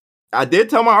teacher, I did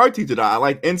tell my art teacher that I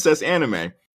like incest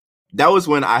anime. That was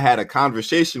when I had a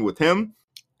conversation with him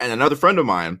and another friend of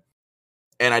mine,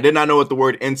 and I did not know what the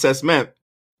word incest meant.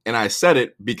 And I said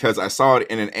it because I saw it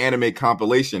in an anime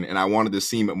compilation and I wanted to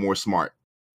seem more smart.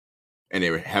 And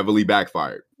it heavily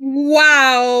backfired.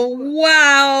 Wow.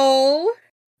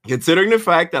 Considering the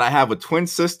fact that I have a twin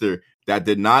sister that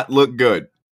did not look good.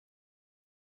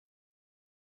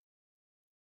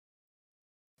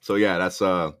 So yeah, that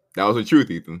was the truth,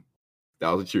 Ethan.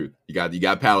 That was the truth. You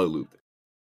got palate looped.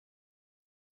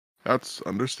 That's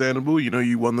understandable.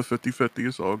 You won the 50-50.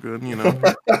 It's all good,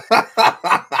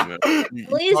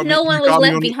 Please, no one was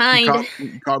left behind.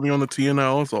 You caught me on the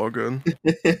TNL. It's all good.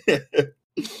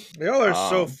 Y'all are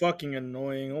so fucking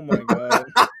annoying. Oh my god.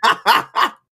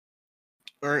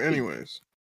 All right. Anyways,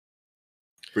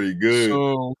 pretty good.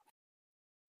 So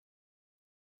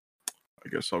I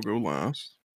guess I'll go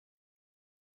last.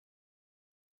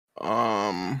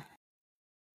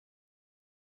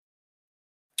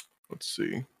 Let's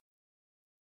see.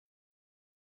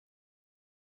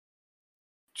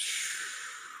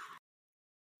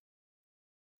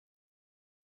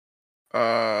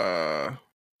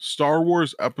 Star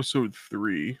Wars Episode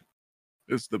 3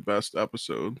 is the best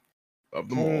episode of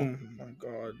them all. Oh my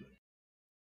god.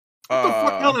 What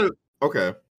the fuck?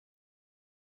 Okay.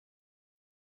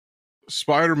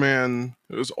 Spider-Man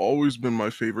has always been my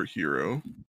favorite hero.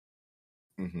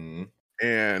 Mm-hmm.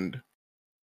 And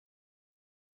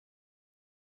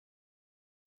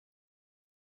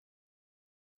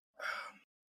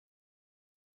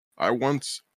I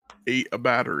once ate a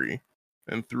battery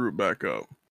and threw it back up.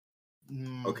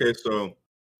 Okay, so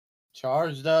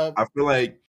charged up. I feel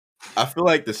like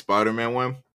the Spider-Man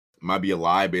one might be a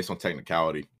lie based on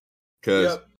technicality.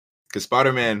 Because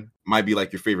Spider-Man might be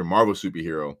like your favorite Marvel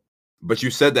superhero. But you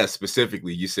said that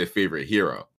specifically. You said favorite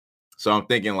hero. So I'm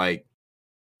thinking like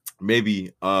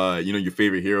maybe your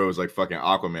favorite hero is like fucking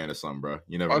Aquaman or something, bro.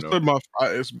 You never know.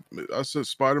 I said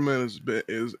Spider-Man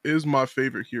is my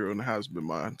favorite hero and has been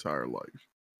my entire life.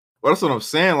 Well, that's what I'm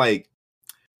saying. Like,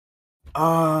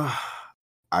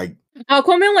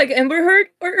 Aquaman like Amber Heard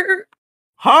or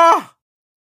huh?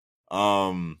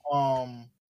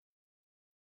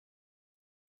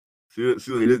 See,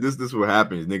 this is what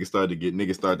happens. Niggas start to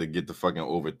get the fucking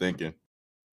overthinking.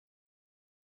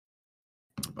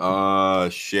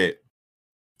 Shit.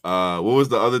 What was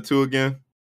the other two again?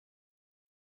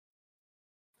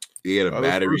 Yeah, the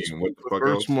battery and what the fuck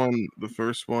else? The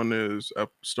first one is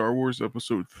Star Wars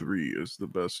Episode 3 is the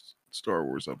best Star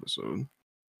Wars episode.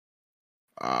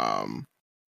 And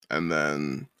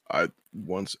then I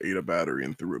once ate a battery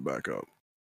and threw it back up.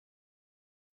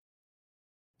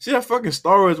 See that fucking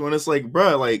Star Wars when it's like,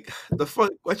 bro, like the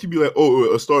fuck? Why should be like,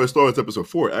 oh, Star Wars Episode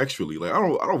 4? Actually, like I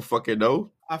don't fucking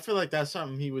know. I feel like that's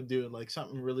something he would do, like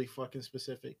something really fucking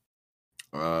specific.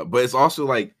 But it's also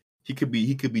like he could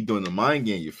be doing the mind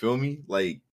game. You feel me?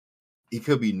 Like he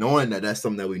could be knowing that that's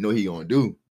something that we know he gonna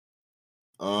do.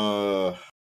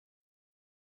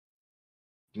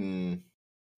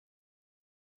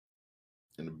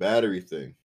 And the battery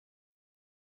thing.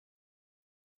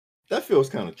 That feels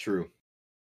kind of true.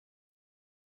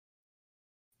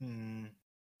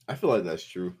 I feel like that's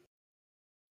true.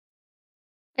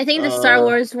 I think the Star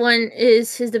Wars one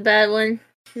is the bad one.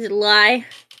 Is a lie.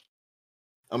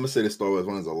 I'm gonna say the Star Wars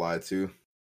one is a lie too.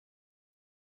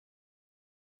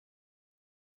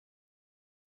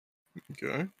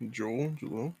 Okay, Joel.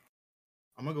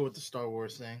 I'm gonna go with the Star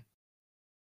Wars thing.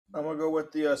 I'm gonna go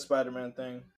with the Spider-Man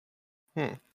thing.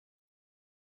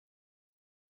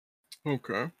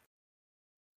 Okay.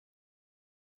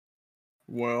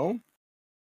 Well,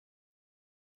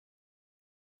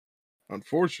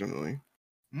 unfortunately,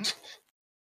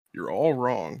 you're all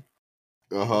wrong.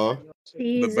 The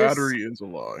battery is a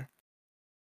lie.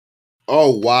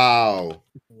 Oh wow.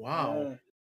 Wow.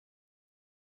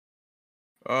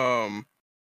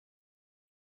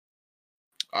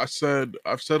 I've said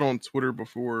on Twitter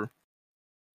before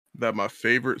that my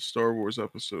favorite Star Wars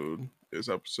episode is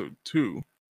Episode 2,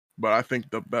 but I think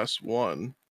the best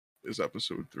one is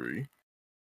Episode 3.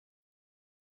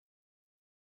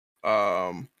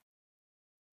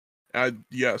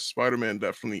 Yes, Spider-Man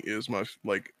definitely is my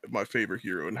favorite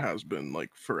hero and has been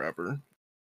like forever.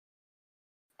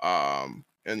 And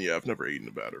yeah, I've never eaten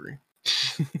a battery.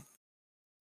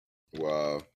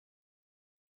 Wow.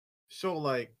 So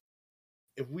like,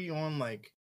 if we on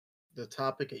like the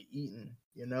topic of eating,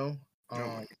 you know,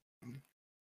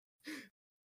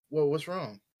 well, what's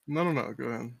wrong? No, go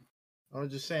ahead. I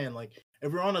was just saying, like,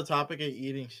 if we're on the topic of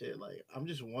eating shit, like, I'm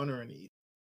just wondering.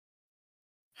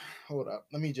 Hold up,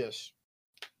 let me just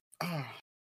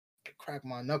crack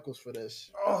my knuckles for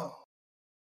this.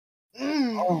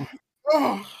 So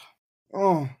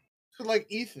like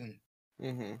Ethan,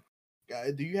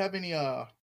 guy, do you have any hold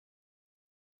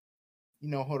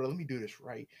on, let me do this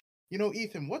right.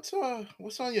 Ethan, what's on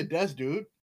your desk, dude?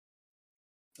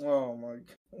 Oh my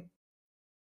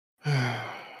god.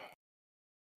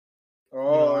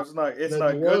 Oh, it's not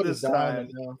good this time.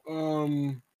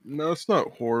 No, it's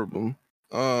not horrible.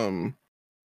 Man,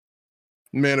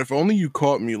 if only you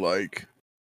caught me like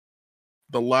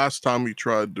the last time we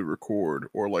tried to record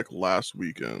or like last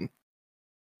weekend.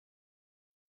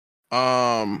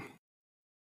 2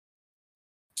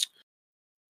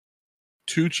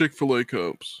 Chick-fil-A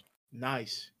cups.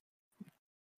 Nice.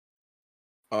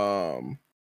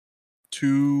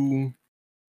 2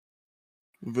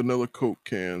 vanilla Coke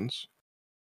cans,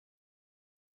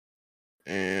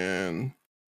 and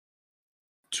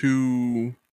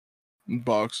 2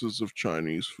 boxes of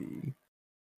Chinese food.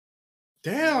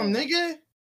 Damn, nigga.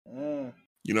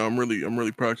 You know, I'm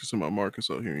really practicing my Marcus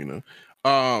out here, you know.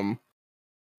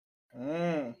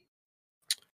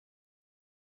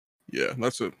 Yeah,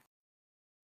 that's it.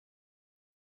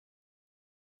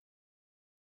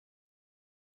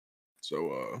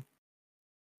 So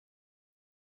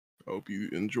I hope you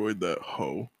enjoyed that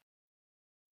hoe.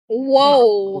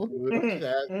 Whoa.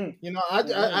 You know,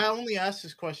 I only asked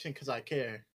this question because I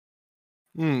care.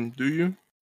 Do you?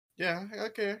 Yeah, I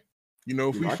care. You know,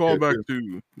 if we fall back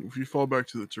to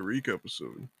the Tariq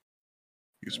episode,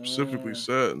 he specifically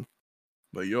said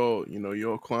like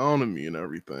y'all clowning me and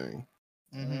everything.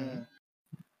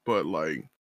 But like,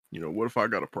 you know, what if I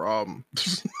got a problem?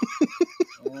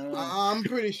 I'm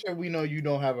pretty sure we know you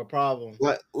don't have a problem.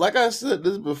 Like I said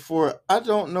this before, I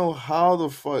don't know how the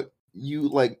fuck you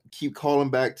like keep calling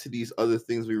back to these other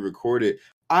things we recorded.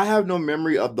 I have no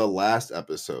memory of the last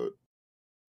episode.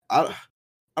 I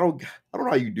don't know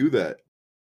how you do that.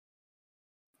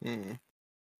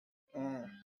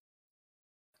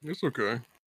 It's okay.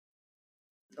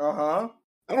 I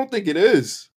don't think it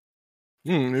is.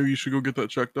 Maybe you should go get that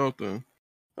checked out then.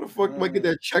 How the fuck do I get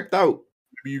that checked out?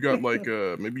 Maybe you got like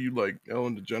maybe you like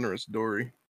Ellen DeGeneres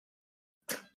Dory.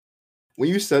 When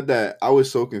you said that, I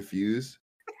was so confused.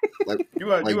 Like you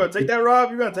gonna take that,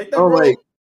 Rob? You gonna take that, bro? Like,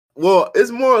 well,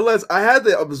 it's more or less. I had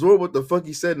to absorb what the fuck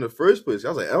he said in the first place. I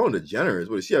was like, Ellen DeGeneres.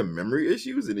 What, does she have memory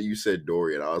issues? And then you said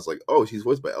Dory, and I was like, oh, she's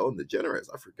voiced by Ellen DeGeneres.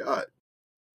 I forgot.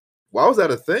 Why was that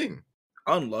a thing?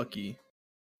 Unlucky.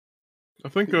 I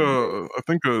think it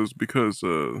was because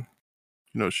you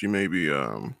know, she may be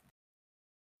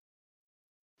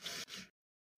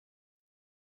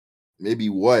maybe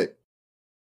what?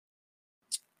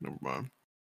 Never mind.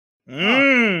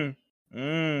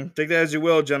 Take that as you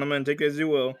will, gentlemen. Take that as you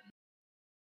will.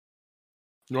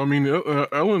 No, I mean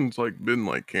Ellen's like been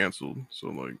like canceled, so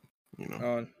like, you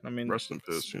know. I mean, rest in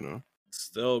piss, you know.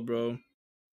 Still, bro.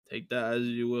 Take that as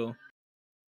you will.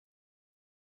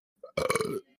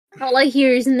 All I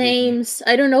hear is names.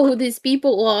 I don't know who these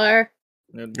people are.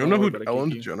 You don't know who Ellen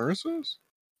DeGeneres is?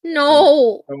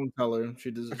 No. I won't tell her.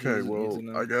 She doesn't. Okay, well,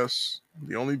 I guess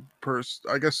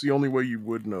the only way you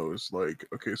would know is like,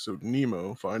 okay, so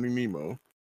Nemo, Finding Nemo.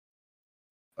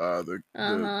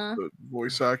 The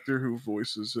voice actor who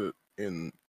voices it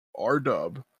in our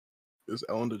dub is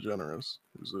Ellen DeGeneres,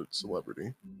 who's a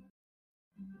celebrity.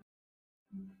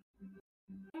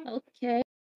 Okay.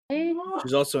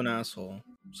 She's also an asshole,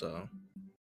 so.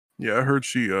 Yeah, I heard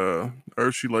she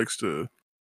likes to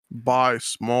buy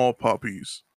small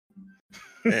puppies.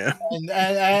 And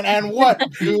what,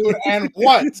 dude? And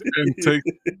what? And take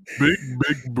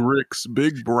big bricks,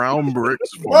 big brown bricks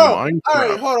from Minecraft. All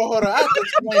right, hold on. I have to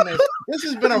explain this. This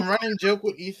has been a running joke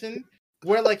with Ethan,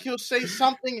 where like he'll say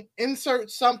something, insert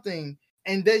something,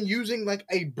 and then using like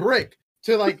a brick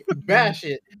to like bash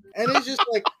it, and it's just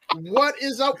like, what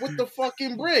is up with the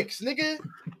fucking bricks, nigga?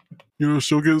 You know,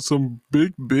 she'll get some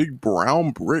big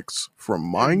brown bricks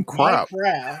from Minecraft.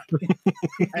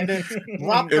 And then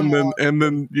drop them and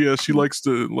then yeah, she likes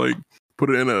to like put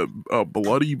it in a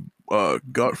bloody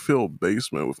gut-filled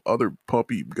basement with other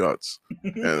puppy guts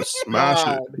and smash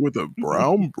it with a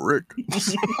brown brick.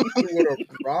 With a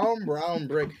brown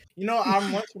brick. You know, I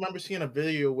once remember seeing a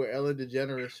video where Ellen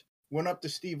DeGeneres went up to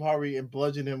Steve Harvey and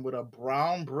bludgeoned him with a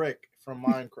brown brick from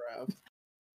Minecraft.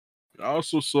 I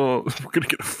also saw we're gonna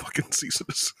get a fucking cease and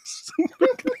desist.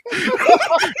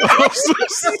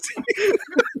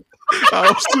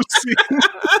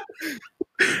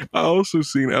 I also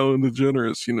seen Ellen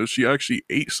DeGeneres. You know, she actually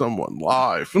ate someone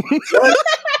live.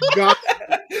 God.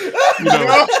 You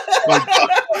know, like,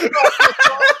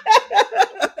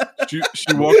 she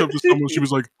walked up to someone. She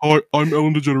was like, "Hi, I'm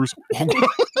Ellen DeGeneres,"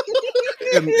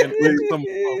 and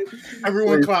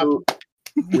everyone clapped.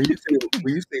 When you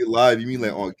say live, you mean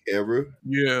like on camera?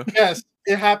 Yeah. Yes,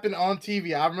 it happened on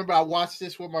TV. I remember I watched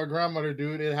this with my grandmother,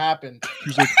 dude. It happened.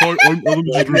 She's like, "Hi, I'm Ellen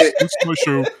DeGeneres. It's my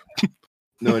show."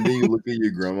 No, and then you look at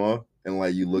your grandma and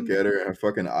like you look at her and her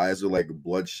fucking eyes are like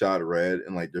bloodshot red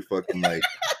and like they're fucking like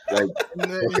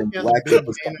fucking black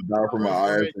down from her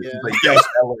eyes. And she's like,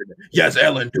 yes,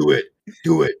 Ellen, do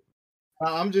it.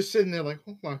 I'm just sitting there like,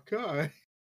 oh my god.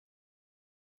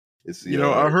 It's, you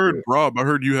know, I heard Rob. I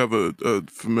heard you have a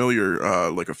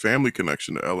familiar, like a family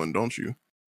connection to Ellen, don't you?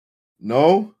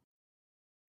 No.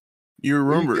 You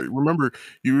remember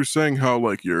you were saying how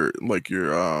like your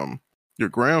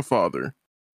grandfather,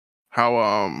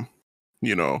 how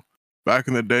you know, back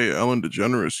in the day, Ellen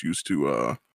DeGeneres used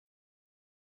to,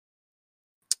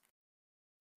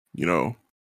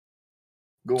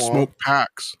 smoke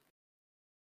packs.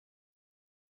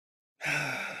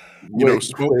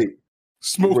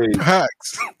 Smoke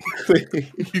packs.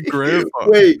 Your grandfather.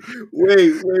 Wait.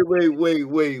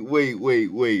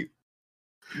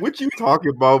 What you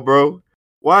talking about, bro?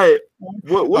 Why?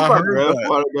 What my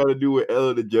grandfather got to do with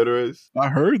Ellen DeGeneres? I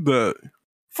heard that.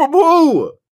 From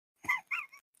who?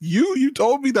 You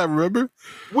told me that, remember?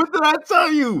 What did I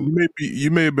tell you? You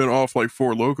may have been off like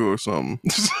 4 Loko or something.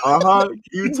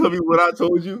 You tell me what I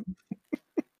told you.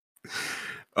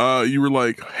 You were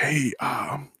like, hey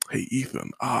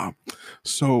Ethan,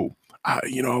 so I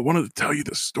wanted to tell you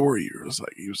this story.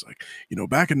 He was like,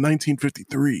 back in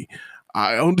 1953,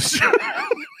 I owned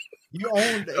You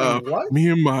owned what? Me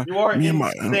and my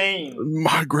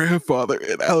grandfather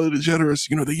and Ellen DeGeneres,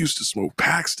 they used to smoke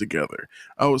packs together.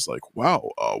 I was like,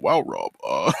 wow, Rob,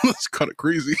 that's kind of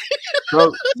crazy.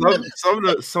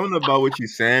 Something about what you're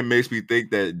saying makes me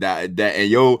think that in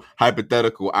your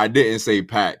hypothetical, I didn't say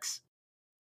packs.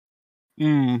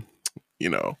 I'm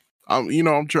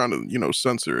trying to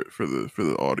censor it for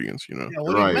the audience. Yeah,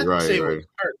 right.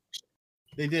 Perks.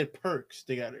 They did perks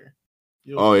together.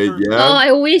 Yeah. Oh,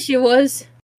 I wish it was.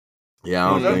 Yeah,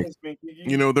 I don't think.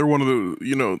 They're one of the.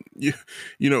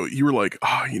 You were like,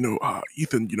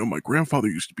 Ethan. My grandfather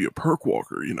used to be a perk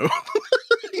walker. He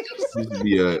used to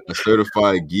be a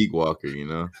certified geek walker.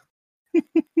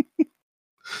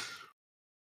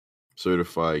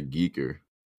 Certified geeker.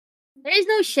 There's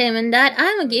no shame in that.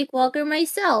 I'm a geek walker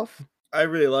myself. I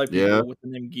really like people with the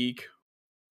name Geek.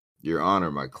 Your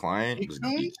Honor, my client was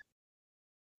Geek.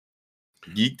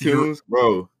 Geek Tunes,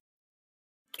 bro.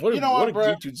 What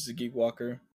Geek Tunes is a Geek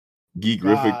Walker?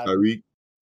 Geek-rific Tyreek.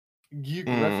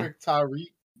 Geek-rific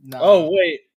Tyreek. Nah. Oh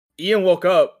wait, Ian woke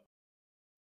up.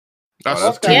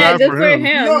 That's too bad for him.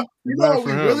 You know what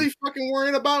we really fucking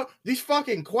worried about? These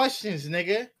fucking questions,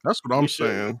 nigga. That's what I'm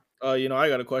saying. I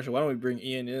got a question. Why don't we bring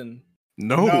Ian in?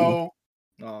 No.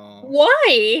 Why?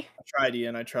 I tried,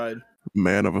 Ian. I tried.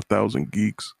 Man of 1,000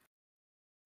 geeks.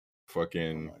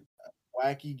 Fucking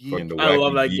wacky geek. I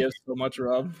love that gift so much,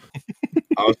 Rob.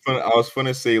 I was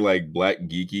gonna say like black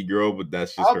geeky girl, but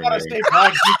that's just her name. I was gonna say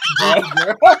black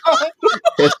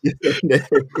geeky girl.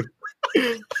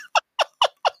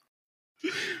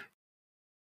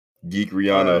 Geek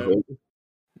Rihanna.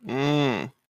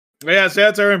 Yeah, say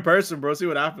that to her in person, bro. See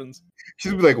what happens.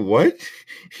 She'll be like, "What?"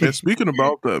 And speaking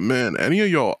about that, man, any of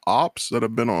y'all ops that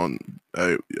have been on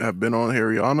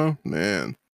Haryana,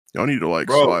 man, y'all need to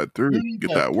slide through,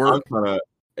 get that work.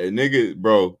 A nigga,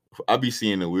 bro, I be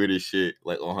seeing the weirdest shit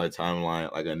like on her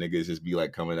timeline. Like a nigga just be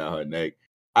like coming out her neck.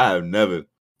 I have never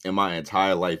in my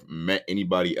entire life met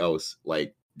anybody else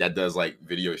like that does like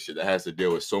video shit that has to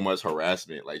deal with so much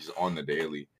harassment, like just on the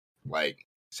daily. Like,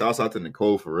 shouts out to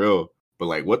Nicole for real. But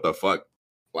like, what the fuck?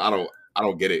 Well, I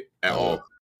don't get it at all.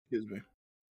 Excuse me.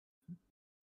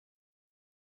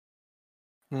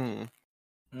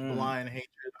 Blind hatred.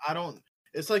 I don't.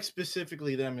 It's like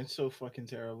specifically them. It's so fucking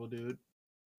terrible, dude.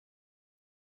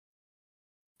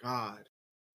 God.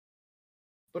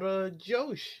 But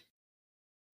Josh,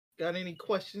 got any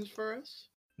questions for us?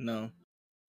 No.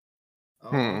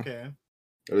 Oh, okay.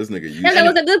 This nigga. Yeah, that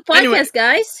was a good podcast,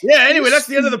 guys. Yeah. Anyway, that's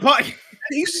the end of the podcast.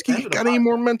 Hey, Ski, got any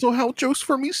more mental health jokes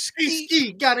for me?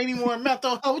 Ski, got any more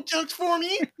mental health jokes for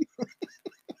me?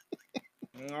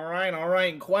 All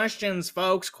right. Questions,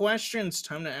 folks. Questions.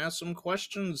 Time to ask some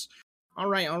questions. All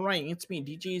right. It's me.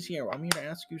 DJ's here. I'm here to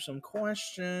ask you some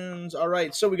questions. All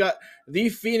right. So we got the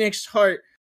Phoenix Heart.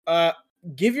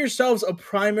 Give yourselves a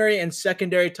primary and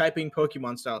secondary typing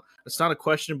Pokemon style. It's not a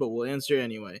question, but we'll answer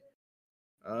anyway.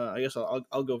 I guess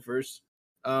I'll go first.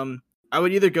 I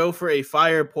would either go for a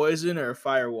fire poison or a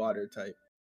fire water type.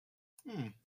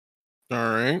 All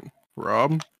right,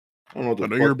 Rob. I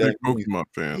know you're a big Pokemon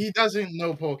fan. He doesn't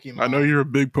know Pokemon. I know you're a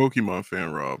big Pokemon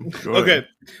fan, Rob. Go ahead.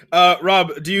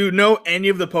 Rob, do you know any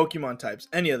of the Pokemon types?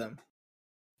 Any of them?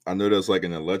 I know there's like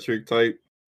an electric type.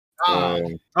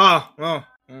 Okay.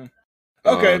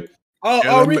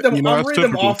 I'll read them. I'll read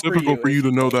them off typical for you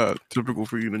to know that. Typical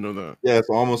for you to know that. Yeah, it's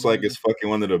almost like it's fucking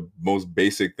one of the most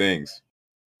basic things.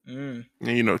 Yeah,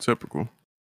 typical.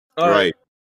 All right.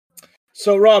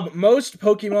 So, Rob, most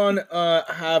Pokemon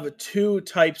have 2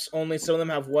 types only. Some of them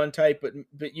have 1 type,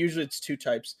 but usually it's 2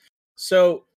 types.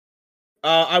 So,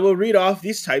 I will read off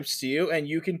these types to you, and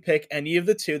you can pick any of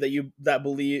the 2 that you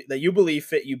believe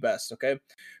fit you best. Okay.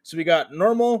 So we got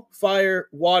normal, fire,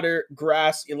 water,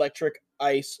 grass, electric,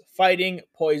 ice, fighting,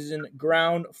 poison,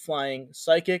 ground, flying,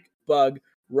 psychic, bug,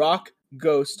 rock,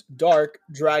 ghost, dark,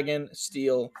 dragon,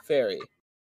 steel, fairy.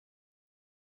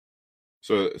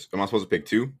 So am I supposed to pick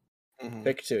two? Mm-hmm.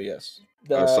 Pick two, yes.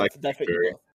 Psychic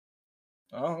Fairy.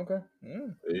 Oh, okay.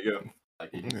 There you go.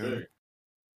 Psychic Fairy.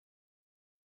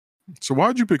 So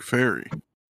why'd you pick Fairy?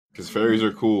 Because fairies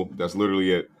are cool. That's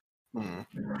literally it.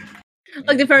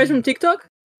 Like the fairies from TikTok?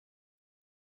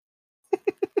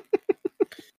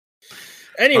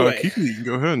 Anyway. Kiki,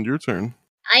 go ahead. Your turn.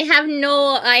 I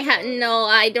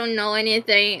don't know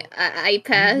anything. I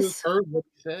pass. You just heard what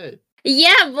he said.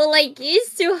 Yeah, but like,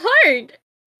 it's too hard.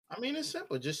 I mean, it's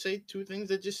simple. Just say two things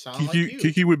that just sound Kiki, like you.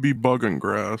 Kiki would be bug and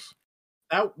grass.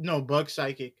 No, bug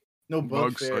psychic. No,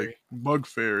 bug fairy. Bug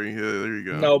fairy. Yeah, there you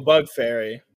go. No, bug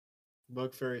fairy.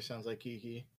 Bug fairy sounds like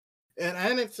Kiki,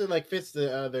 and it's like fits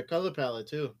their color palette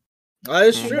too. That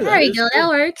is true. There you go. That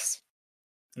works.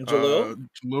 Jalil?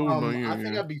 I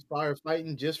think I'd be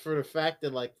firefighting just for the fact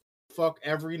that like fuck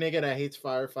every nigga that hates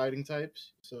firefighting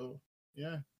types. So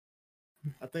yeah.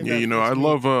 I think I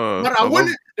love but I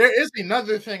wouldn't. There is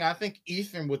another thing I think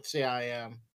Ethan would say I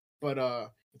am, but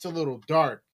it's a little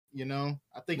dark. I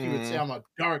think he would say I'm a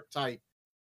dark type.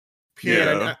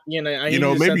 Yeah,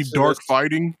 maybe dark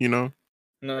fighting. No.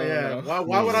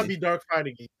 Why would I be dark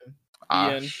fighting, Ethan?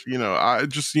 I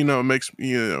just it makes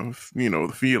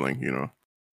the feeling.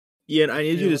 Ian, I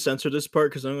need you to censor this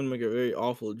part because I'm going to make a very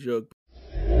awful joke.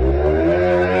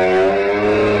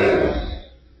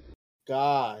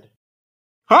 God.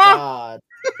 Huh?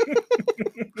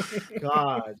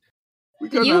 God.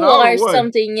 You are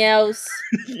something else.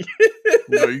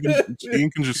 No, you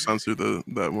can just censor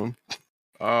that one.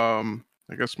 I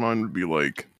guess mine would be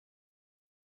like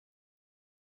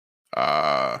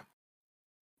yeah,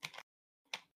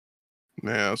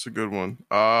 that's a good one.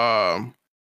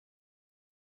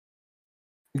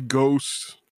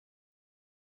 Ghost.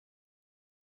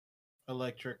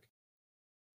 Electric.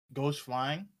 Ghost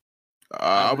flying?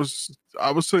 I was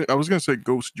gonna say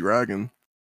Ghost Dragon.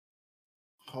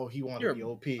 Oh, he wanted to be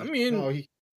OP. I mean, no,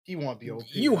 he won't be OP.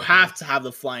 You have to have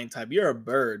the flying type. You're a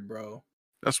bird, bro.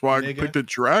 That's why I picked a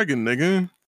dragon, nigga.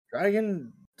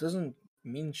 Dragon doesn't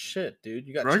mean shit, dude.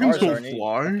 You got dragons Charizard, don't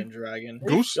fly. Dragon.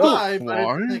 Ghosts don't fly. But it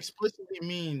doesn't explicitly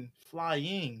mean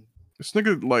flying. This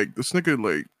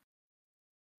nigga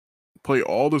play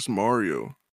all this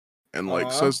Mario, and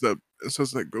says that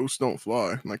ghosts don't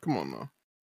fly. I'm like, come on now.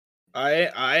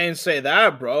 I didn't say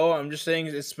that, bro. I'm just saying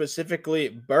it's specifically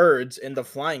birds in the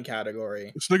flying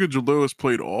category. This nigga Jalil has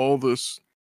played all this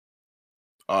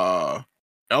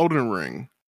Elden Ring.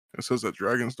 It says that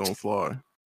dragons don't fly.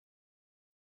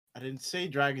 I didn't say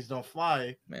dragons don't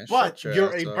fly, man, but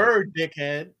you're a bird,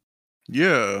 dickhead.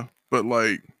 Yeah, but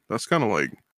that's kind of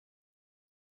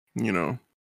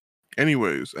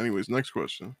Anyways, next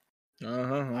question. I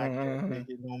can't make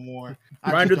it no more.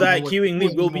 Reminder that Kiwing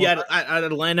Lee will be at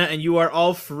Atlanta, and you are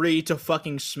all free to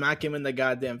fucking smack him in the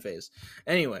goddamn face.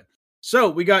 Anyway, so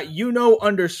we got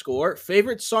 _,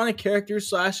 favorite Sonic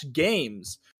characters /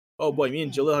 games. Oh boy, me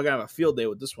and Jalil are gonna have a field day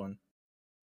with this one.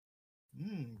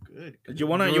 Good. Do you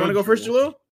wanna go first,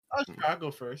 Jalil? I'll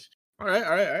go first. All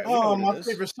right. Oh, my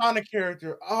favorite Sonic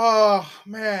character. Oh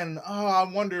man. Oh,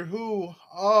 I wonder who.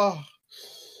 Oh.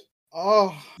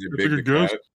 Your big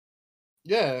Ghost?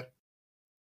 Yeah.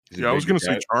 I was gonna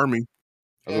say Charmy.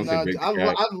 I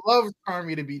love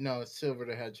Charmy to be Silver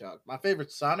the Hedgehog. My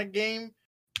favorite Sonic game.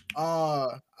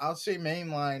 I'll say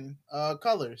mainline.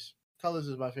 Colors. Colors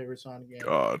is my favorite Sonic game.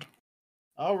 God.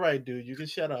 All right, dude. You can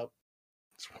shut up.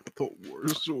 It's one of the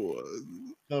worst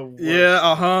ones.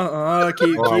 Yeah.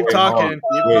 Keep talking.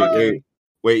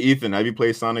 Wait, Ethan, have you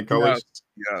played Sonic Colors?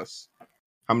 Yes.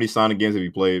 How many Sonic games have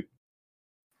you played?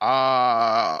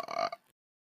 I'd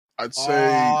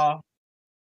say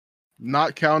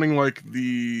not counting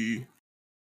the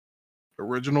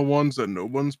original ones that no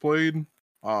one's played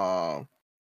in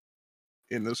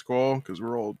this call because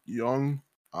we're all young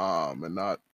and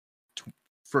not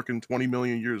freaking 20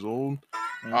 million years old.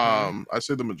 I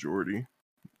say the majority.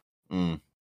 Okay.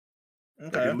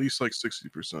 At least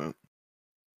 60%.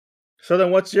 So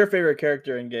then what's your favorite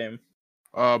character in game?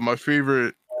 My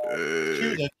favorite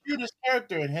the cutest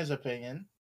character in his opinion.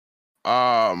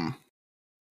 Now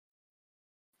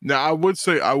I would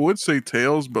say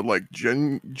Tails, but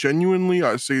genuinely,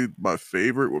 I say my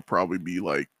favorite would probably be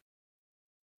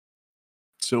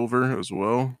Silver as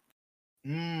well.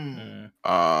 Because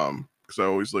I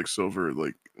always liked Silver,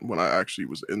 when I actually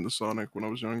was into Sonic when I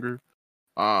was younger.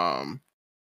 And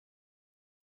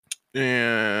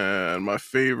my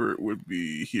favorite would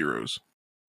be Heroes.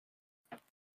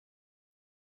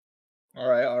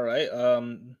 All right.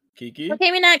 Kiki.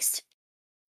 Okay, me next.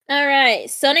 All right,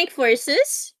 Sonic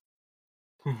Forces.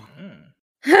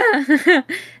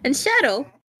 And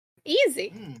Shadow.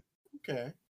 Easy.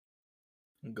 Okay.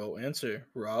 Go answer,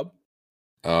 Rob.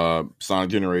 Sonic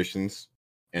Generations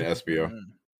and SBO.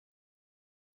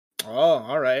 Oh,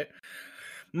 all right.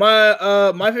 My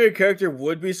favorite character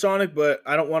would be Sonic, but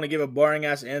I don't want to give a boring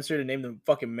ass answer to name the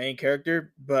fucking main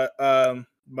character. But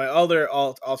my other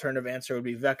alternative answer would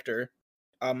be Vector.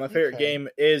 My favorite game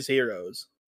is Heroes.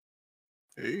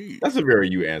 Hey. That's a very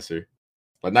you answer.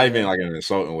 Like not even like in an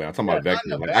insulting way. I'm talking about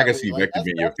Vector. Like I can see Vector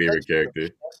being your favorite character.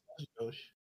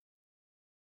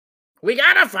 We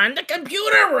gotta find the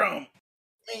computer room.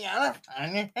 So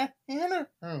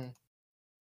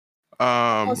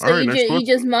all right, you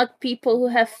just mock people who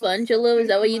have fun, Jalo? Is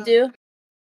that what you do?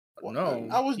 No,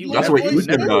 I was that's what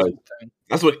Ethan does.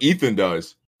 That's what Ethan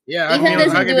does. Yeah, Ethan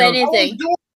doesn't do anything.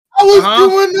 I was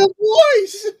doing the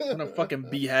voice. I'm gonna fucking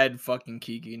behead fucking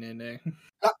Kiki Nene.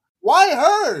 Why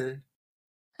her?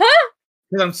 Huh?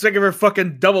 Because I'm sick of her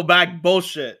fucking double back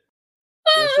bullshit.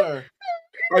 Yes, sir.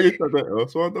 Oh, you said that.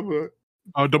 So double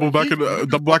back. Double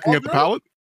backing at the pallet.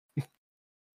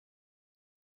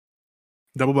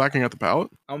 Double backing at the pallet.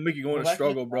 I'm gonna make you go into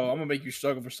struggle, bro. I'm gonna make you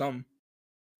struggle for something.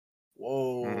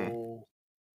 Whoa.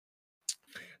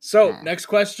 So next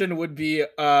question would be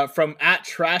from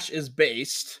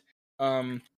 @TrashIsBased.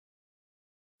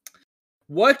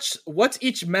 What's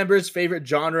each member's favorite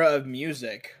genre of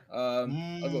music? I'll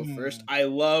go first. I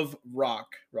love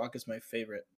rock. Rock is my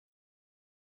favorite.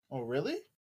 Oh, really?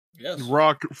 Yes.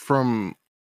 Rock from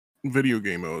video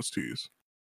game OSTs.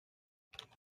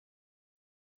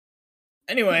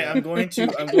 Anyway, I'm going to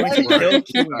kill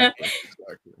Q.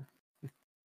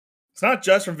 It's not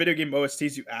just from video game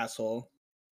OSTs, you asshole.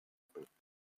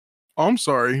 Oh, I'm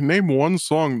sorry. Name one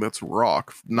song that's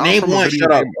rock. Not Name from one. a video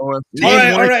Shut up. game OST.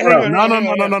 All right.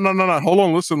 No. Hold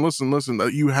on. Listen.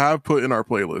 That you have put in our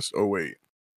playlist. Oh wait.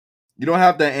 You don't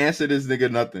have to answer this nigga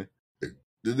nothing.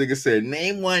 This nigga said,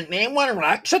 name one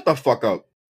rock. Shut the fuck up.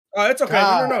 It's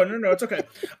okay. No, it's okay.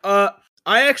 I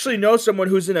actually know someone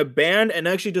who's in a band and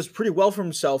actually does pretty well for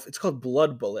himself. It's called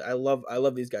Blood Bullet. I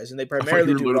love these guys, and they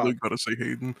primarily do rock. About to say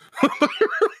Hayden.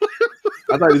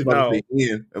 I thought he was about to say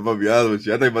Ian. If I'll be honest with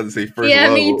you, I thought he was about to say First Yeah,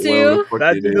 Love. me too.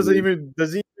 That dude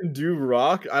does he even do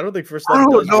rock? I don't think First Love. I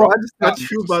don't does know. rock. I just thought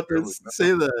you about to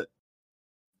say that.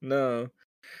 No,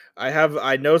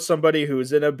 I know somebody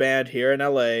who's in a band here in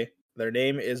LA. Their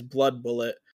name is Blood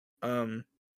Bullet. Plug.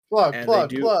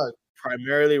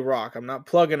 Primarily rock. I'm not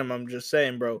plugging them. I'm just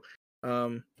saying, bro.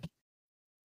 But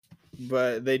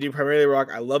they do primarily rock.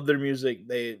 I love their music.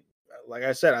 Like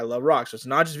I said, I love rock. So it's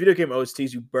not just video game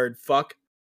OSTs, you bird fuck.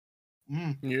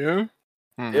 Yeah.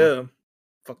 Yeah.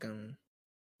 Fucking.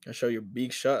 I show your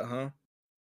beak shut, huh?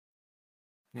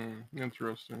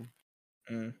 Interesting.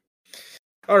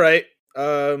 All right.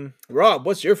 Rob,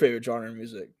 what's your favorite genre of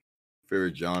music?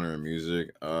 Favorite genre of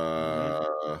music?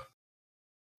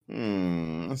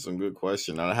 That's a good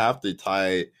question. I'd have to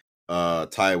tie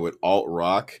it with alt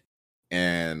rock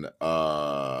and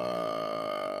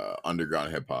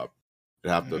underground hip hop.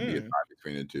 It'd have to be a tie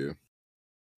between the two.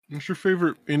 What's your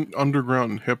favorite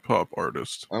underground hip hop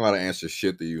artist? I'm about to answer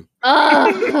shit to you.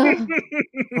 Oh.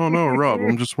 Oh no, Rob.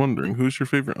 I'm just wondering, who's your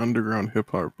favorite underground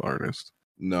hip hop artist?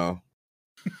 No.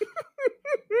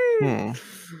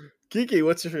 Kiki,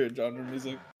 what's your favorite genre of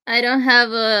music? I don't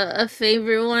have a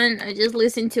favorite one. I just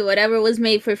listen to whatever was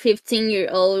made for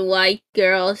 15-year-old white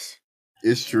girls.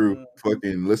 It's true.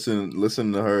 Fucking listen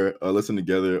to her. Listen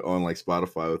together on like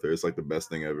Spotify with her. It's like the best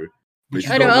thing ever. Makes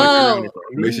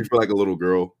you feel like a little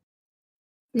girl.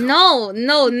 No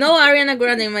Ariana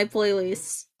Grande in my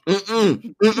playlist.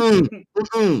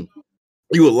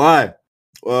 You a lie.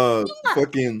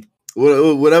 Fucking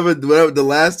whatever. The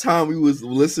last time we was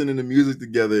listening to music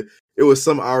together, it was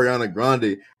some Ariana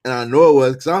Grande, and I know it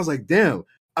was because I was like, "Damn,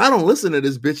 I don't listen to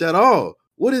this bitch at all.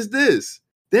 What is this?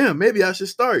 Damn, maybe I should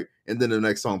start." And then the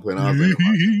next song played, and I was like,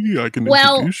 I can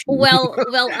introduce you. Well,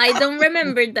 I don't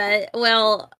remember that.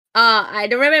 I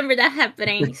don't remember that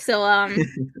happening. So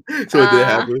so it did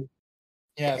happen.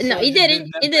 Yeah. No, it didn't.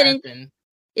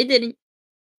 It didn't.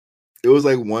 It was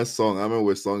like one song. I remember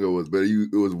what song it was, but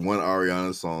it was one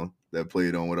Ariana song that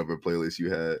played on whatever playlist you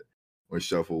had or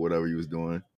shuffle, whatever you was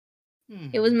doing.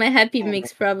 It was my happy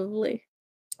mix, probably.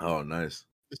 Oh, nice.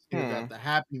 You got the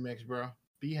happy mix, bro.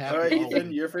 Be happy. All right,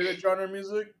 Ethan, your favorite genre of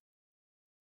music?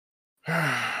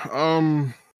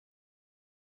 Tom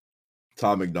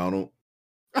McDonald.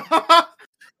 I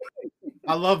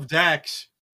love Dax.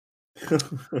 Guys,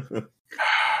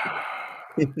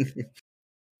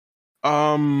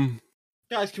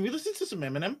 can we listen to some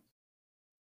Eminem?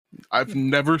 I've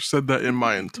never said that in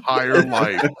my entire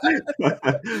life.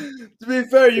 To be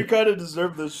fair, you kind of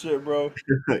deserve this shit, bro.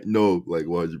 No, like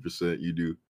 100%, you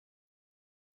do.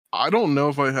 I don't know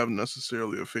if I have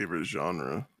necessarily a favorite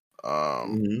genre.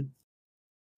 Mm-hmm.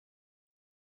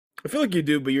 I feel like you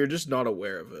do, but you're just not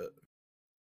aware of it.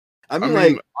 I mean,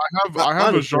 like, I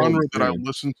have a genre that I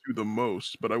listen to the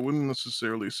most, but I wouldn't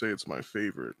necessarily say it's my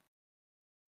favorite.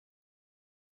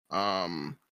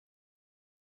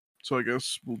 So I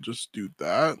guess we'll just do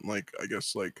that. Like, I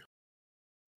guess, like,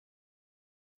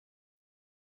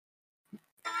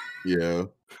 yeah.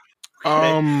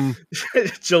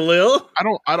 Jalil? I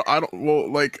don't. Well,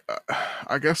 like,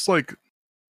 I guess, like,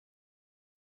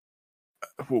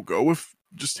 we'll go with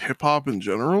just hip hop in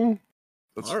general.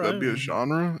 That'd be a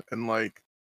genre, and like,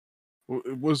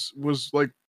 it was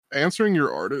like answering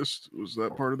your artist. Was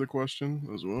that part of the question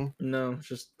as well? No,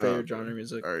 just favorite genre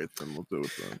music. All right, then we'll do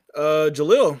it then.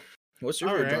 Jalil, what's your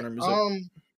favorite genre music?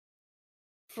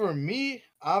 For me,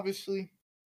 obviously,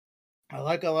 I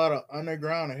like a lot of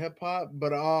underground hip hop,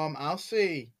 but I'll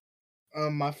say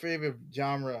my favorite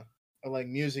genre of like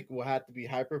music will have to be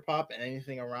hyper pop and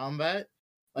anything around that.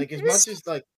 Like as much as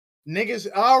like niggas,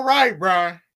 all right,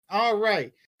 bro, all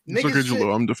right. It's okay,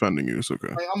 Jalil. I'm defending you. It's okay.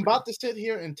 Like, I'm about to sit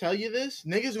here and tell you this.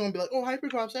 Niggas are gonna be like, "Oh, hyper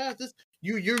pop's ass." This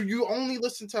you only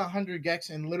listen to 100 gex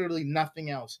and literally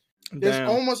nothing else. There's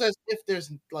almost as if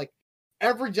there's like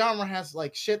every genre has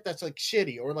like shit that's like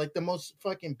shitty or like the most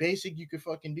fucking basic you could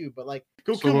fucking do. But like,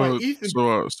 go kill my Ethan.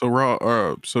 So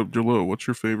Jalil, what's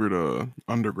your favorite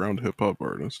underground hip hop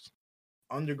artist?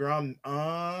 Underground,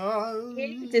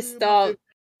 just stop.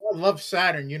 I love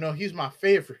Saturn. You know, he's my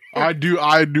favorite. I do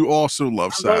also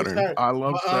love Saturn. I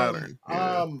love Saturn.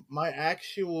 My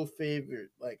actual favorite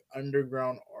like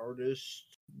underground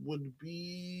artist would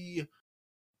be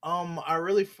I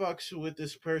really fucks with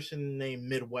this person named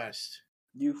Midwest.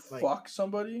 You fuck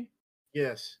somebody?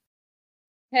 Yes.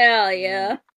 Hell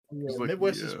yeah. Like,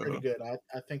 Midwest is pretty good. I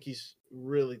think he's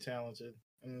really talented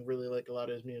and really like a lot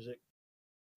of his music.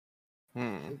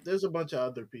 There's a bunch of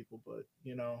other people, but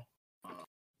you know,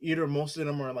 either most of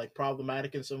them are like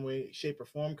problematic in some way, shape, or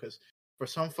form. Because for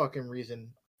some fucking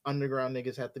reason, underground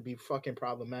niggas have to be fucking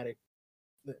problematic,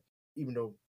 even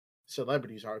though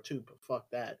celebrities are too. But fuck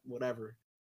that, whatever.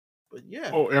 But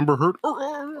yeah. Oh, Amber Heard.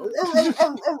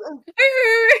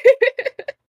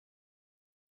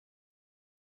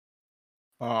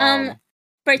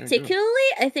 Particularly,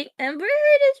 I think Amber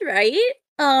Heard is right.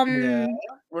 Yeah.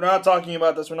 We're not talking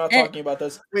about this. Wait,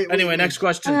 next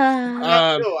question.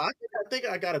 I think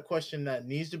I got a question that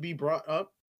needs to be brought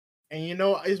up. And you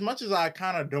know, as much as I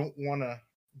kind of don't want to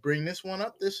bring this one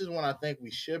up, this is one I think we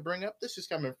should bring up. This is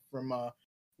coming from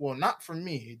well, not from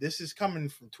me. This is coming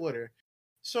from Twitter.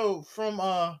 So from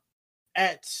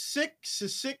at sick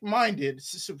minded,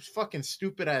 it's a fucking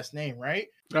stupid ass name, right?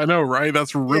 I know, right?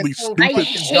 That's really stupid. I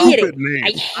hate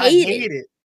name. I hate it.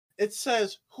 It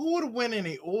says, who would win in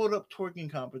a old up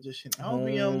twerking competition?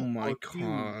 LBM oh my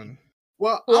god.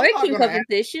 Well, twerking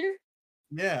competition?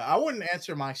 Yeah, I wouldn't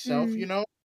answer myself, you know.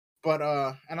 But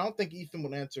and I don't think Ethan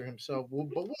would answer himself. But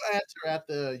we'll answer at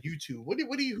the YouTube. Who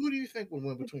do you think would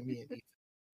win between me and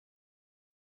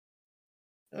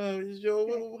Ethan?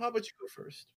 Joe, how about you go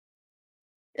first?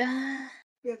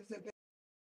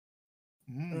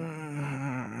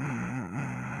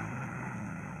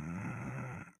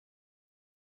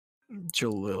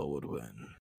 Jalil would win.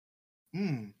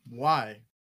 Why?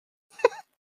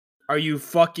 Are you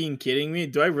fucking kidding me?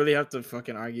 Do I really have to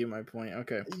fucking argue my point?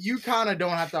 Okay. You kind of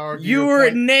don't have to argue.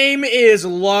 Your name is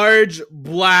large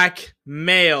black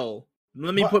male.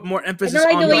 Let me put more emphasis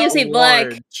on the way you say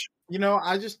black. You know,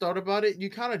 I just thought about it. You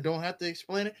kind of don't have to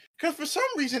explain it. Because for some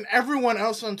reason, everyone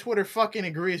else on Twitter fucking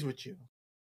agrees with you.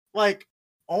 Like,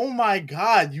 oh my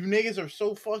god, you niggas are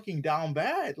so fucking down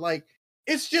bad. Like,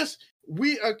 it's just,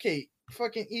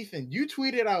 fucking Ethan, you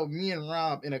tweeted out me and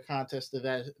Rob in a contest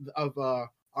of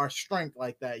our strength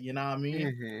like that, you know what I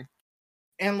mean?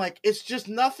 And like, it's just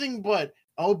nothing but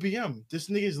LBM. This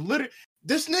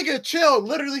nigga Chill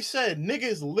literally said, nigga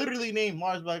is literally named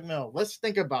Large Black Male. Let's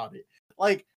think about it.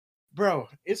 Like, bro,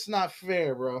 it's not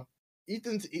fair, bro.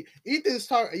 Ethan's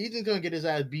gonna get his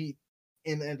ass beat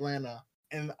in Atlanta,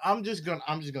 and I'm just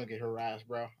gonna get harassed,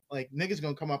 bro. Like, niggas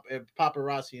gonna come up at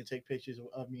paparazzi and take pictures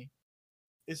of me.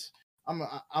 I'm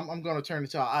gonna turn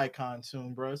into an icon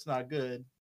soon, bro. It's not good.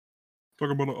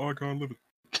 Talk about an icon living.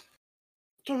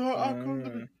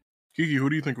 Kiki, who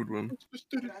do you think would win?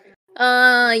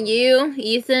 You,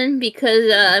 Ethan, because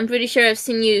I'm pretty sure I've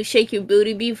seen you shake your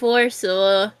booty before,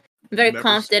 so I'm very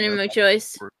confident in my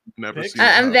choice. Never seen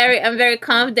I'm very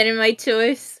confident in my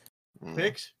choice.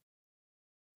 Picks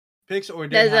or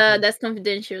that's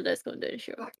confidential. That's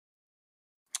confidential.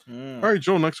 All right,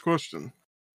 Joe. Next question.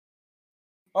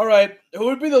 All right, who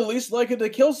would be the least likely to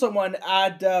kill someone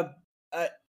at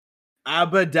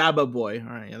Abba Dabba Boy.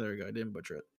 All right, yeah, there we go. I didn't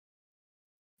butcher it.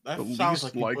 That The sounds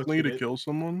least like likely to kill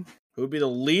someone? Who would be the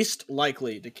least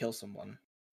likely to kill someone?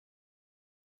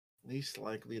 Least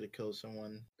likely to kill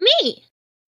someone. Me.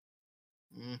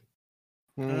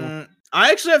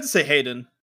 I actually have to say Hayden.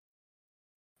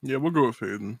 Yeah, we'll go with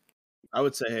Hayden. I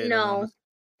would say Hayden. No.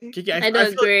 Kiki, I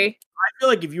don't agree. I feel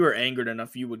like if you were angered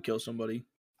enough, you would kill somebody.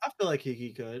 I feel like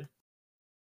Kiki could.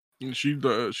 And she'd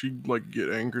like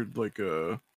get angered like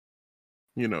a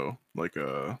like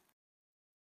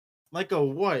a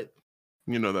what?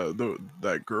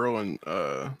 That girl in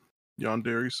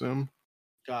Yandere Sim.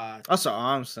 God. That's all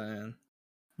I'm saying.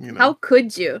 How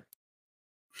could you?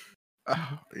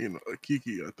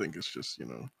 Kiki, I think it's just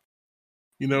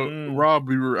Rob,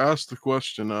 we were asked the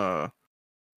question,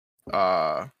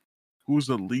 who's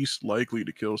the least likely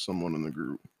to kill someone in the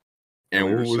group? And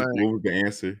what was the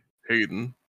answer?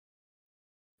 Hayden.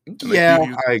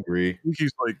 Yeah, I agree.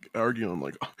 He's like arguing,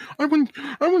 like I wouldn't.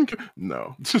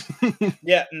 No.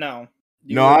 Yeah, no.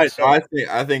 No, I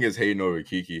think it's Hayden over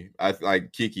Kiki. I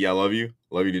like Kiki. I love you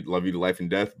to life and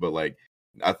death. But like,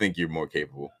 I think you're more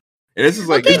capable. And this is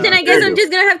like, okay, then I guess I'm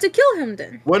just gonna have to kill him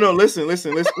then. Well, no, listen. Well,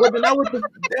 then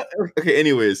okay,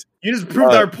 anyways, you just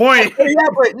proved our point.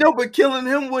 Yeah, but killing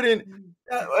him wouldn't.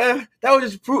 That would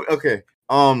just prove. Okay,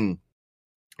 I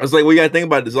was like, we gotta think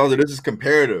about this. Also, this is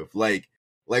comparative. Like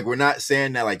we're not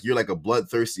saying that like you're like a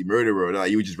bloodthirsty murderer or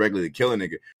like you would just regularly kill a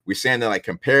nigga. We're saying that like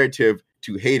comparative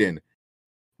to Hayden,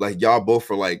 like y'all both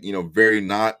are like very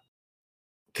not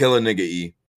kill a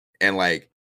nigga and like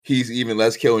he's even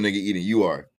less kill a nigga than you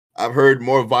are. I've heard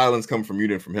more violence come from you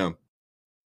than from him.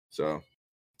 So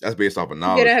that's based off of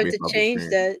knowledge. You're gonna have to change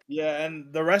that. Yeah,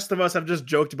 and the rest of us have just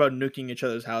joked about nuking each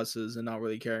other's houses and not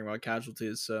really caring about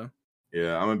casualties. So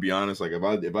yeah, I'm gonna be honest. Like if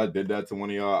I did that to one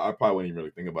of y'all, I probably wouldn't even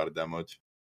really think about it that much.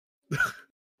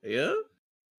 Yeah.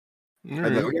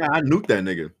 I nuked that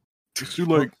nigga.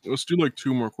 Let's do like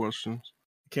 2 more questions.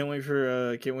 Can't wait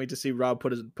to see Rob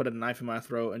put a knife in my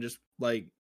throat and just like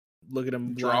look at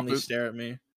him blindly stare at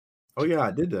me. Oh yeah,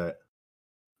 I did that.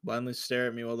 Blindly stare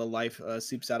at me while the life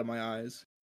seeps out of my eyes.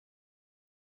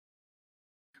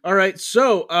 All right,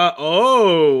 so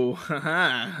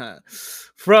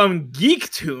from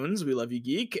Geek Tunes, we love you,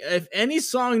 Geek. If any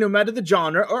song, no matter the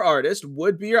genre or artist,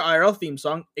 would be your IRL theme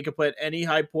song, it could play at any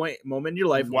high point moment in your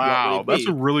life. Wow, that's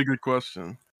a really good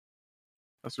question.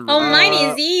 Mine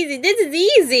is easy. This is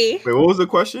easy. Wait, what was the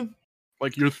question?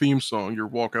 Like your theme song, your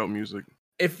walkout music.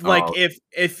 If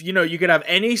you could have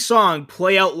any song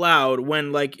play out loud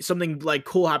when like something like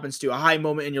cool happens to you, a high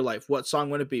moment in your life, what song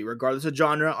would it be? Regardless of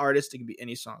genre, artist, it can be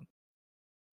any song.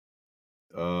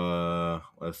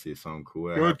 Let's see, something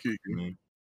cool.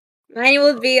 Mine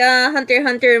would be a Hunter x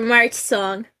Hunter March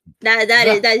song.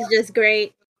 That's just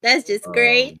great. That's just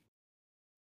great.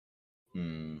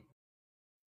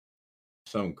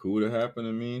 Something cool to happen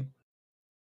to me?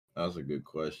 That's a good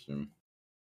question.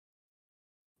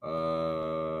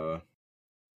 Dare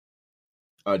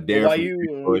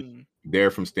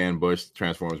from Stan Bush,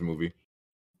 Transformers movie.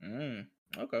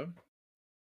 Okay.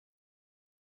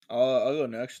 I'll go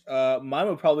next. Mine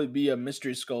would probably be a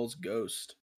Mystery Skulls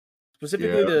Ghost,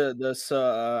 specifically the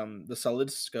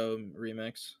Solidisco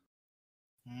remix.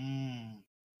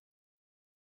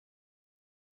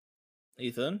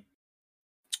 Ethan.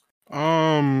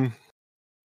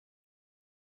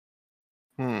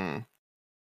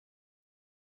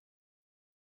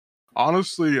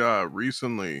 Honestly,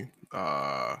 recently,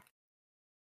 there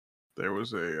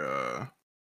was a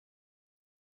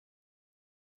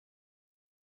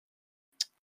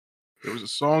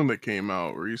song that came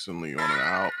out recently on an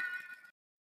album.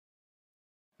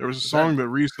 There was a song that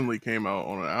recently came out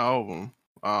on an album.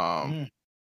 Hold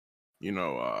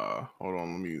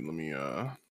on,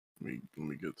 let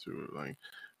me get to it. Like,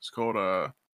 it's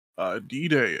called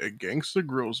D-Day, a Gangsta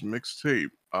Grillz mixtape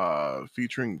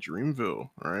featuring Dreamville,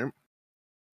 right?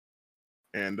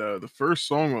 And the first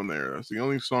song on there, that's the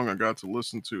only song I got to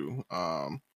listen to.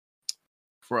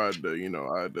 Before I had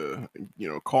to,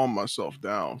 calm myself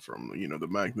down from the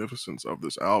magnificence of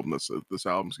this album. This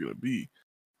album's gonna be.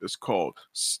 It's called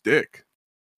Stick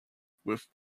with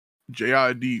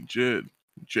J.I.D. Jid,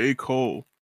 J. Cole,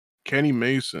 Kenny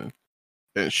Mason,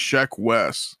 and Sheck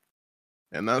West.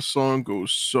 And that song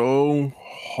goes so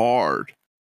hard.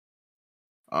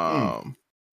 I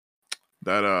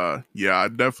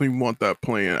definitely want that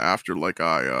playing after like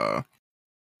like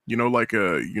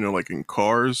in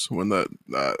Cars when that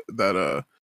nigga,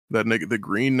 the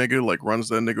green nigga, like runs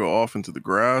that nigga off into the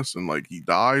grass and like he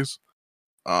dies.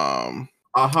 I'd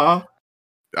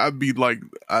be like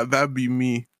that'd be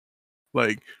me.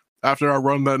 Like After I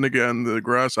run that nigga in the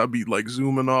grass, I'd be like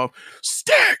zooming off.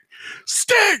 Stick!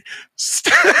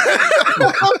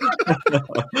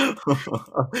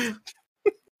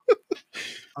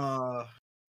 I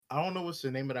don't know what's the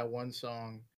name of that one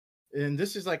song. And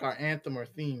this is like our anthem or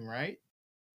theme, right?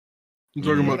 You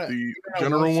talking about the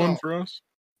general one for us?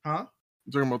 Huh?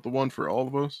 You talking about the one for all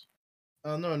of us?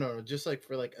 No. Just like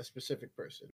for like a specific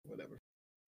person, whatever.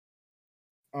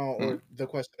 Or the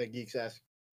question that Geeks asked.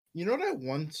 You know that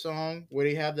one song where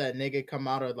they have that nigga come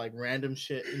out of like random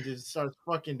shit and just starts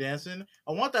fucking dancing?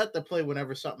 I want that to play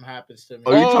whenever something happens to me.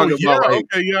 Oh, you talking about like?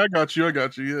 Okay, yeah, I got you.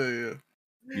 Yeah.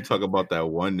 You talk about that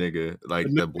one nigga, like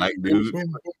the black dude.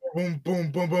 Boom,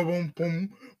 boom, boom, boom, boom, boom,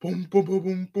 boom, boom,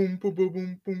 boom, boom, boom,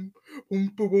 boom, boom,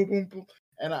 boom, boom, boom.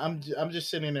 And I'm just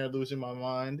sitting there losing my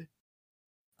mind.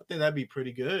 I think that'd be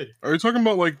pretty good. Are you talking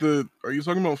about like Are you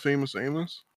talking about Famous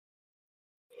Amos?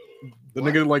 The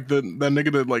nigga like that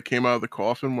nigga that like came out of the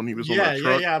coffin when he was on that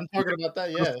truck. Yeah. I'm talking about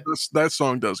that. Yeah, that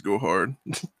song does go hard.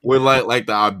 With like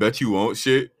the I bet you won't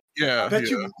shit. Yeah, I bet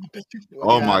you.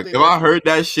 Oh my! If I heard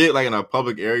that shit like in a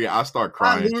public area, I start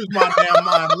crying. I lose my damn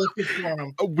mind looking for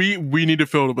him. We need to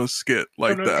film a skit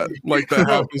like that. Like that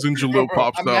happens in Jalil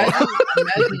Pops out.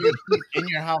 Imagine you're in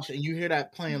your house and you hear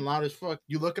that playing loud as fuck.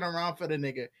 You looking around for the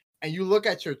nigga and you look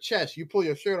at your chest. You pull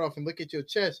your shirt off and look at your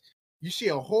chest. You see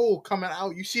a hole coming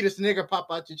out. You see this nigga pop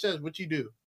out your chest. What you do?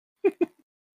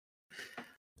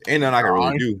 Ain't nothing I can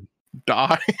really do.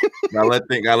 Die.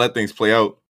 Gotta let things play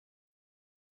out.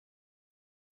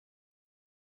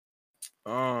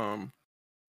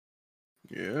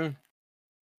 Yeah.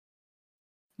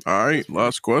 All right,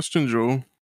 last question, Joe.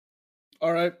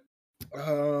 All right.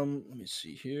 Let me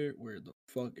see here. Where the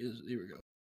fuck is? Here we go.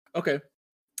 Okay.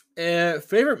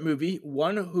 Favorite movie,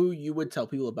 one who you would tell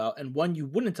people about, and one you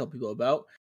wouldn't tell people about.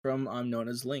 From I'm known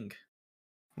as Link.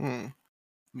 You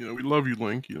know we love you,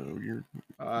 Link. You know you're.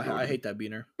 I hate that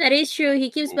beaner. That is true.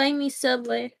 He keeps buying me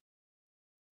Subway.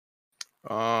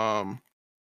 You're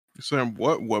saying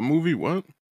what? What movie? What?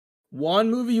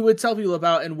 One movie you would tell people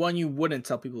about, and one you wouldn't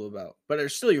tell people about, but are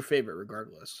still your favorite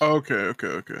regardless. Okay.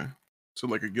 So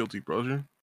like a guilty pleasure.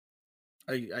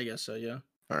 I guess so. Yeah.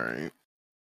 All right.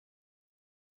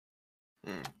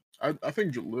 I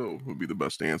think Jalil would be the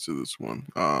best to answer this one.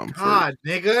 God,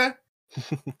 nigga.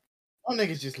 Oh,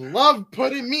 niggas just love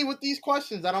putting me with these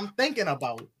questions that I'm thinking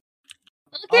about.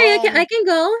 Okay, I can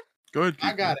go. Go ahead.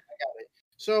 I got it.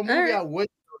 So a movie I would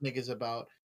tell niggas about.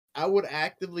 I would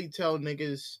actively tell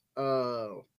niggas.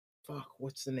 Fuck,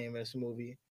 what's the name of this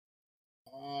movie?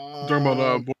 Talking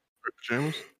about Boy in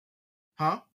Pajamas?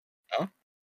 Huh?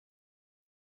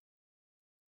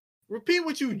 Repeat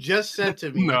what you just said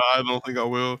to me. No, I don't think I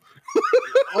will.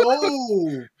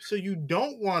 Oh, so you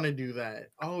don't want to do that?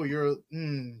 Oh, you're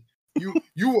you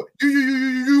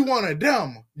want a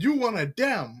dem? You want a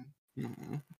dem?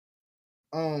 Mm-hmm.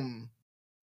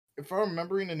 If I'm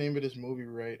remembering the name of this movie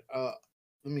right,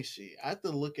 let me see. I have to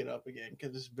look it up again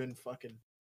because it's been fucking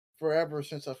forever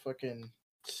since I fucking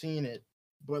seen it.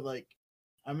 But like,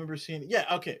 I remember seeing it. Yeah,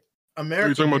 okay. American. Are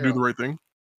you talking about Do the Right Thing?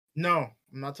 No,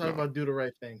 I'm not talking about Do the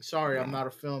Right Thing. Sorry, I'm not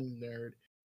a film nerd.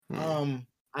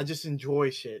 I just enjoy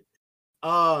shit.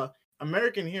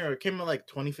 American Hero came in like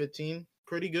 2015.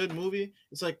 Pretty good movie.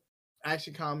 It's like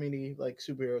action comedy, like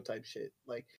superhero type shit.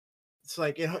 Like it's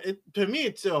like it to me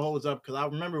it still holds up because I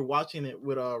remember watching it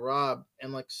with Rob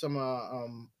and like some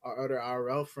our other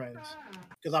IRL friends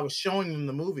because I was showing them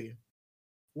the movie.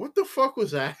 What the fuck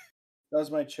was that? That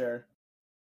was my chair.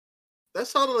 That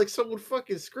sounded like someone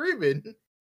fucking screaming.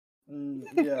 Yeah,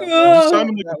 it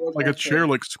sounded like a chair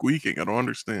like squeaking. I don't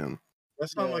understand. That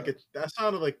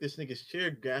sounded like this nigga's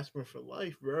chair gasping for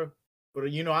life, bro.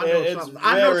 But you know, I know something.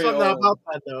 I know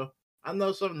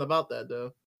something about that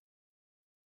though.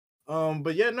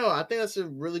 But yeah, no, I think that's a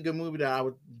really good movie that I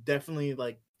would definitely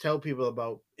like tell people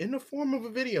about in the form of a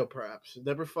video, perhaps.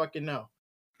 Never fucking know.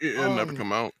 It'll never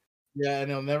come out. Yeah, and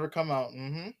it'll never come out.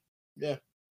 Yeah.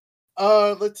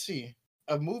 Let's see.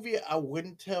 A movie I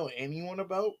wouldn't tell anyone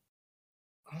about.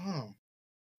 A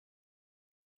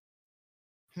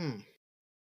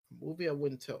movie I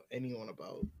wouldn't tell anyone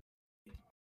about.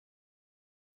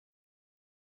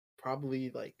 Probably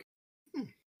like I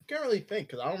can't really think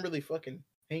because I don't really fucking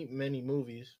hate many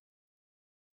movies.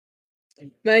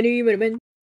 Many. I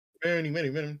can't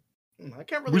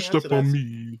really answer that.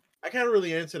 Me. I can't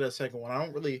really answer that second one.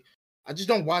 I just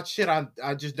don't watch shit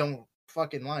I just don't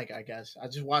fucking like, I guess. I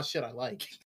just watch shit I like.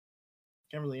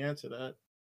 Can't really answer that.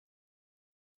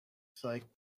 It's like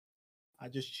I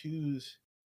just choose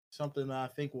something that I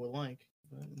think we'll like.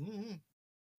 But,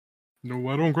 No,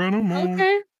 I don't cry no more.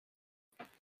 Okay.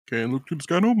 Can't look to the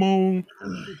sky no more.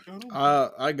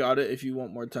 I got it. If you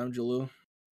want more time, Jalil.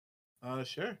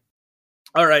 Sure.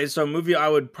 All right. So a movie I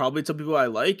would probably tell people I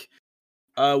like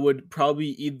would probably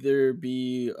either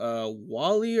be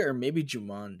WALL-E or maybe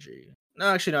Jumanji. No,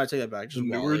 actually, no. I take that back. Just The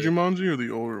newer WALL-E. Jumanji or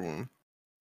the older one?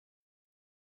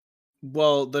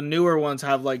 Well, the newer ones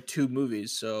have like 2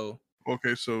 movies, so.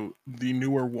 Okay, so the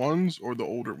newer ones or the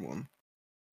older one?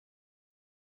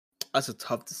 That's a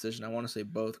tough decision. I want to say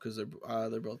both because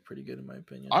they're both pretty good in my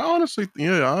opinion. I honestly think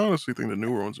the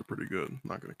newer ones are pretty good.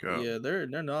 Not gonna cap. Yeah, they're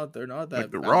not that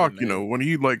like The Rock. You know, when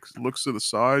he like looks to the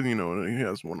side, you know, and he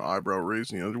has one eyebrow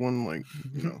raised, and the other one like,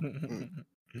 you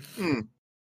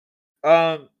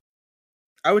know.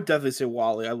 I would definitely say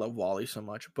WALL-E. I love WALL-E so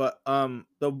much, but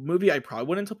the movie I probably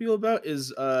wouldn't tell people about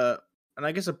is and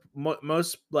I guess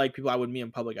most like people I would meet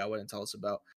in public I wouldn't tell us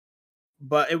about.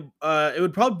 But it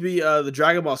would probably be the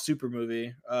Dragon Ball Super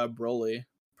movie, Broly,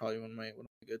 probably one of my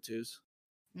go-tos.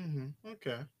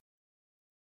 Okay.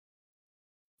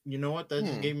 You know what? That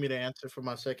just gave me the answer for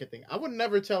my second thing. I would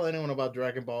never tell anyone about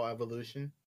Dragon Ball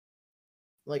Evolution.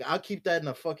 Like, I'll keep that in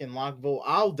a fucking lock vault.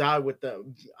 I'll die with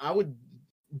I would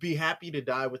be happy to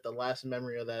die with the last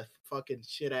memory of that fucking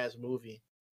shit ass movie.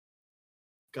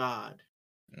 God.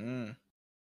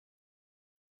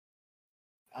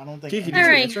 I don't think. Kiki, did you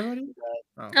answer already?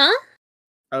 Oh. Huh?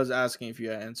 I was asking if you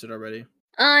had answered already.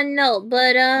 No,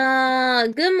 but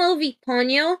good movie,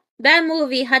 Ponyo. Bad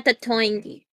movie,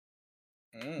 Hatatoingi.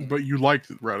 But you liked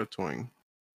Ratatouille.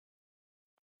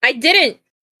 I didn't.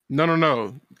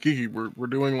 No, Kiki. We're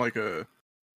doing like a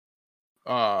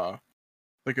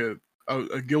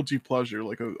guilty pleasure,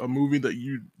 like a movie that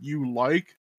you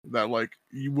like that like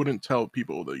you wouldn't tell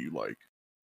people that you like.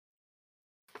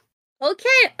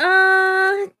 Okay,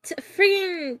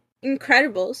 freaking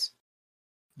Incredibles.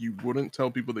 You wouldn't tell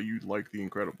people that you like The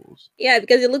Incredibles. Yeah,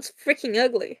 because it looks freaking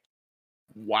ugly.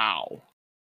 Wow.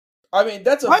 I mean,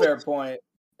 that's a fair point.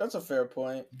 That's a fair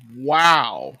point.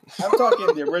 Wow. I'm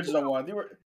talking the original one. They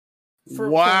were.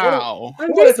 Wow.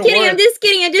 I'm just kidding. I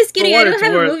don't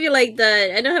have a movie like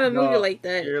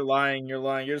that. You're lying.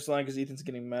 You're just lying because Ethan's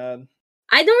getting mad.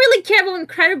 I don't really care about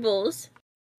Incredibles.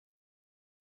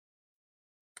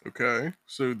 Okay,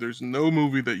 so there's no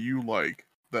movie that you like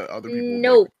that other people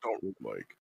don't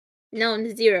like. No,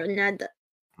 zero, nada.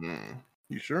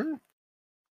 You sure?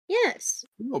 Yes.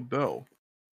 Oh, Belle.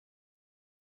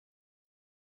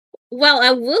 Well, I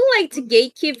would like to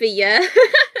gatekeep it, yeah.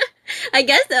 I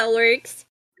guess that works.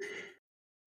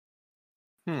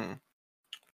 Okay.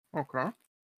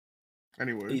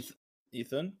 Anyways.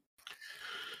 Ethan?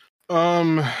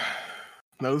 Now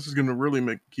this is gonna really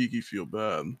make Kiki feel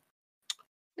bad.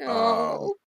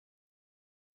 Oh.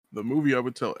 The movie I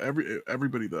would tell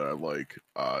everybody that I like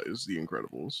is The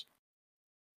Incredibles.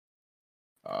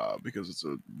 Because it's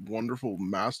a wonderful,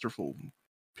 masterful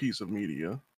piece of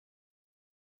media.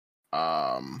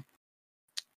 The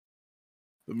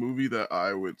movie that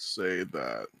I would say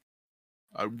that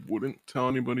I wouldn't tell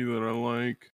anybody that I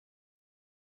like.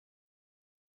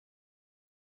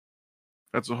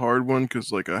 That's a hard one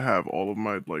because like I have all of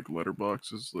my like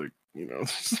letterboxes, like, you know.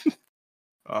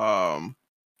 I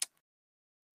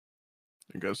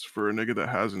guess for a nigga that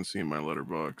hasn't seen my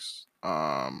letterbox,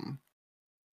 let's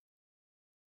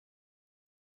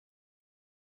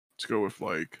go with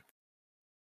like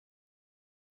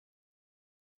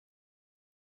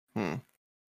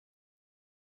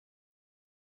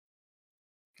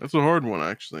That's a hard one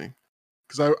actually.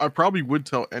 Because I probably would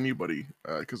tell anybody,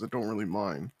 because I don't really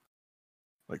mind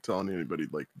like telling anybody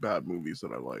like bad movies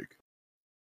that I like.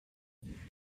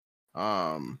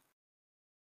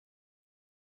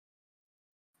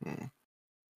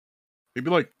 Maybe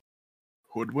like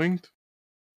Hoodwinked.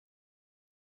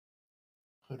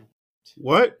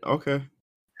 What? Okay.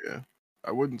 Yeah,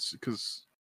 I wouldn't, because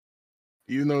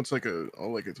even though it's like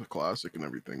it's a classic and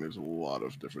everything, there's a lot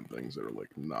of different things that are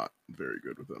like not very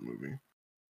good with that movie.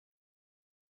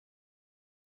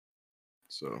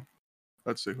 So,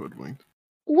 I'd say Hoodwinked.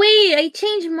 Wait, I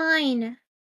changed mine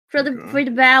for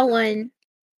the bad one.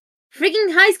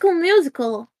 Freaking High School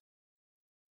Musical.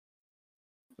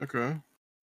 Okay.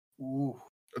 Ooh.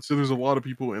 I'd say there's a lot of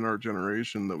people in our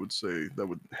generation that would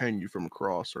hang you from a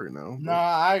cross right now. No,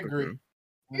 I agree. Okay.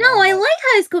 No, I like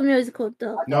High School Musical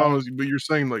though. No, but you're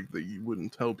saying like that you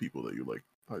wouldn't tell people that you like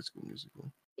High School Musical.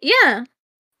 Yeah.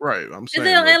 Right, I'm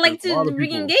saying I like to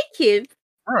freaking gatekeep.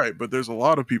 Right, but there's a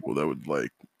lot of people that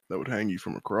would hang you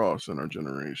from a cross in our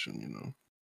generation, you know.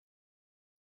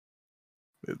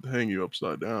 They'd hang you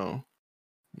upside down,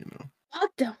 you know.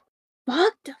 Fuck them.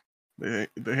 They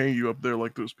hang you up there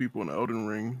like those people in Elden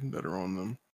Ring that are on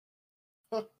them.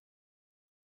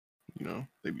 You know,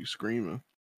 they be screaming.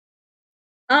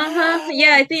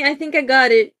 Yeah, I think I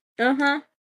got it.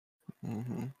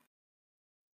 Mm-hmm.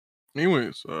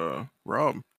 Anyways,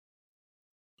 Rob.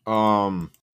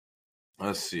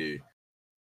 Let's see.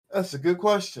 That's a good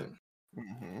question.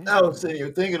 Mm-hmm. I was sitting here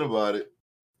thinking about it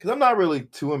because I'm not really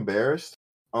too embarrassed.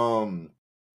 I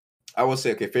would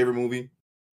say, okay, favorite movie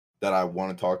that I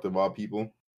want to talk about people.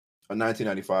 A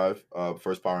 1995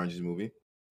 first Power Rangers movie.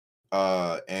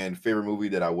 And favorite movie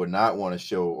that I would not want to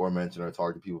show or mention or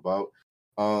talk to people about.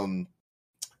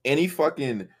 Any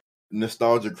fucking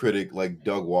nostalgia critic like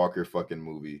Doug Walker fucking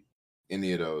movie.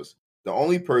 Any of those. The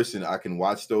only person I can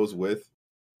watch those with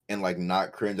and like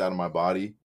not cringe out of my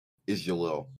body is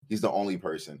Jalil. He's the only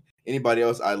person. Anybody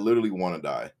else, I literally want to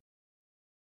die.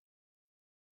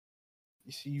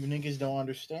 You see, you niggas don't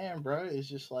understand, bro. It's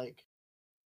just like,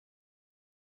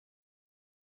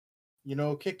 you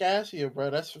know, kick ass here,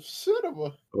 bro. That's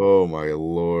cinema. Oh my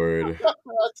lord.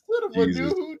 That's cinema,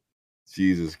 Jesus. dude.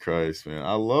 Jesus Christ, man.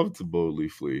 I love To Boldly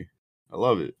Flee. I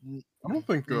love it. I don't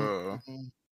think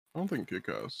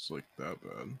Kick-Ass is like that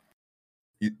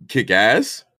bad. Kick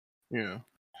ass? Yeah.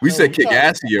 We said Kick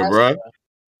Ass here, bro.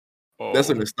 Oh. That's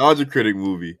a nostalgia critic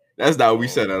movie. That's not what we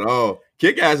said at all.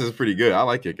 Kick Ass is pretty good. I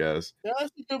like Kick Ass. Yeah,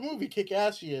 that's a good movie, Kick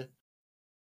Ass here.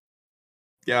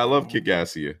 Yeah, I love Kick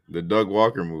Ass here. The Doug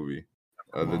Walker movie.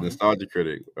 The nostalgia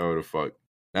critic. Oh, the fuck.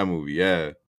 That movie,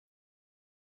 yeah.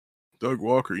 Doug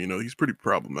Walker, you know, he's pretty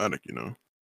problematic, you know.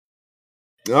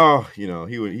 Oh, you know,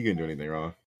 he couldn't do anything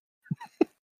wrong.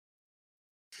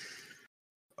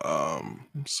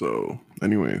 So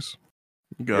anyways,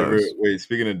 guys. Wait,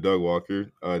 speaking of Doug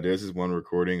Walker, there's this one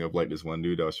recording of like this one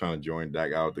dude that was trying to join that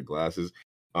guy with the glasses.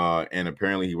 And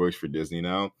apparently he works for Disney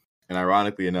now. And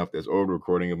ironically enough, there's old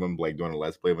recording of him like doing a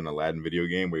Let's Play of an Aladdin video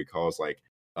game where he calls like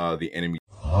the enemy.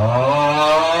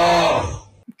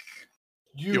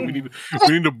 Yeah, we need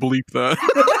to bleep that.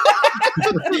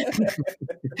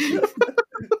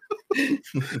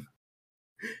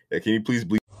 Yeah, can you please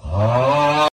bleep?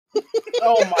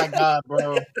 Oh my god,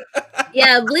 bro.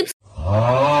 Yeah, bleep.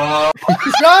 God,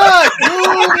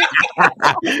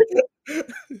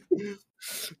 dude.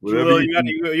 Well,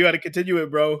 you gotta continue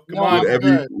it, bro. Come on.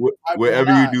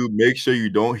 Whatever you do, make sure you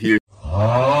don't hear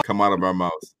come out of our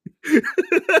mouths.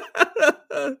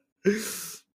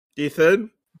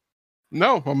 Ethan?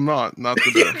 No, I'm not. Not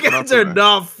today. You guys are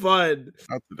not fun.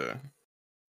 Not today.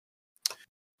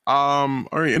 All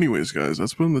right. Anyways, guys,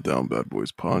 that's been the Down Bad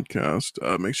Boys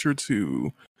podcast. Make sure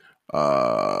to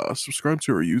subscribe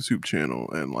to our YouTube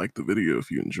channel and like the video if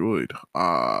you enjoyed.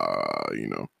 You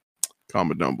know,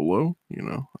 comment down below. You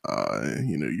know,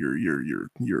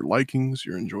 your likings,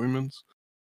 your enjoyments.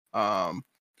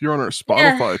 If you're on our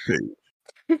Spotify page,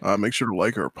 make sure to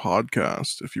like our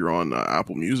podcast. If you're on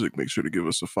Apple Music, make sure to give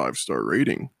us a 5-star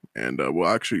rating, and we'll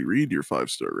actually read your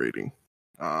 5-star rating.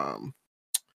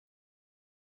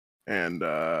 And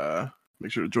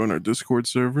make sure to join our Discord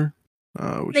server.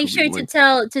 Make sure to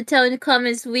tell in the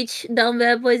comments which Down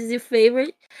Bad Boys is your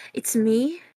favorite. It's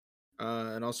me.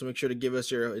 And also make sure to give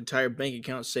us your entire bank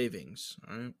account savings.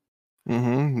 All right.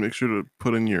 Make sure to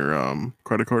put in your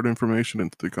credit card information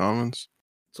into the comments.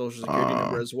 Social security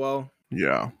number as well.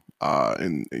 Yeah.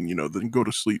 And you know, then go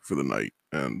to sleep for the night.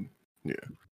 And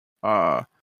yeah.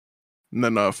 And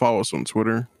then follow us on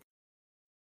Twitter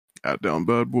at Down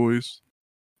Bad Boys.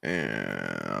 And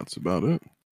that's about it.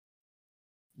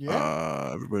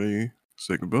 Yeah. Everybody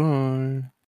say goodbye.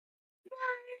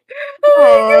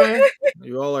 Bye.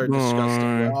 You all are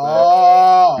disgusting.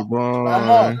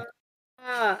 Goodbye.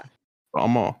 Vamos.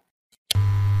 Vamos.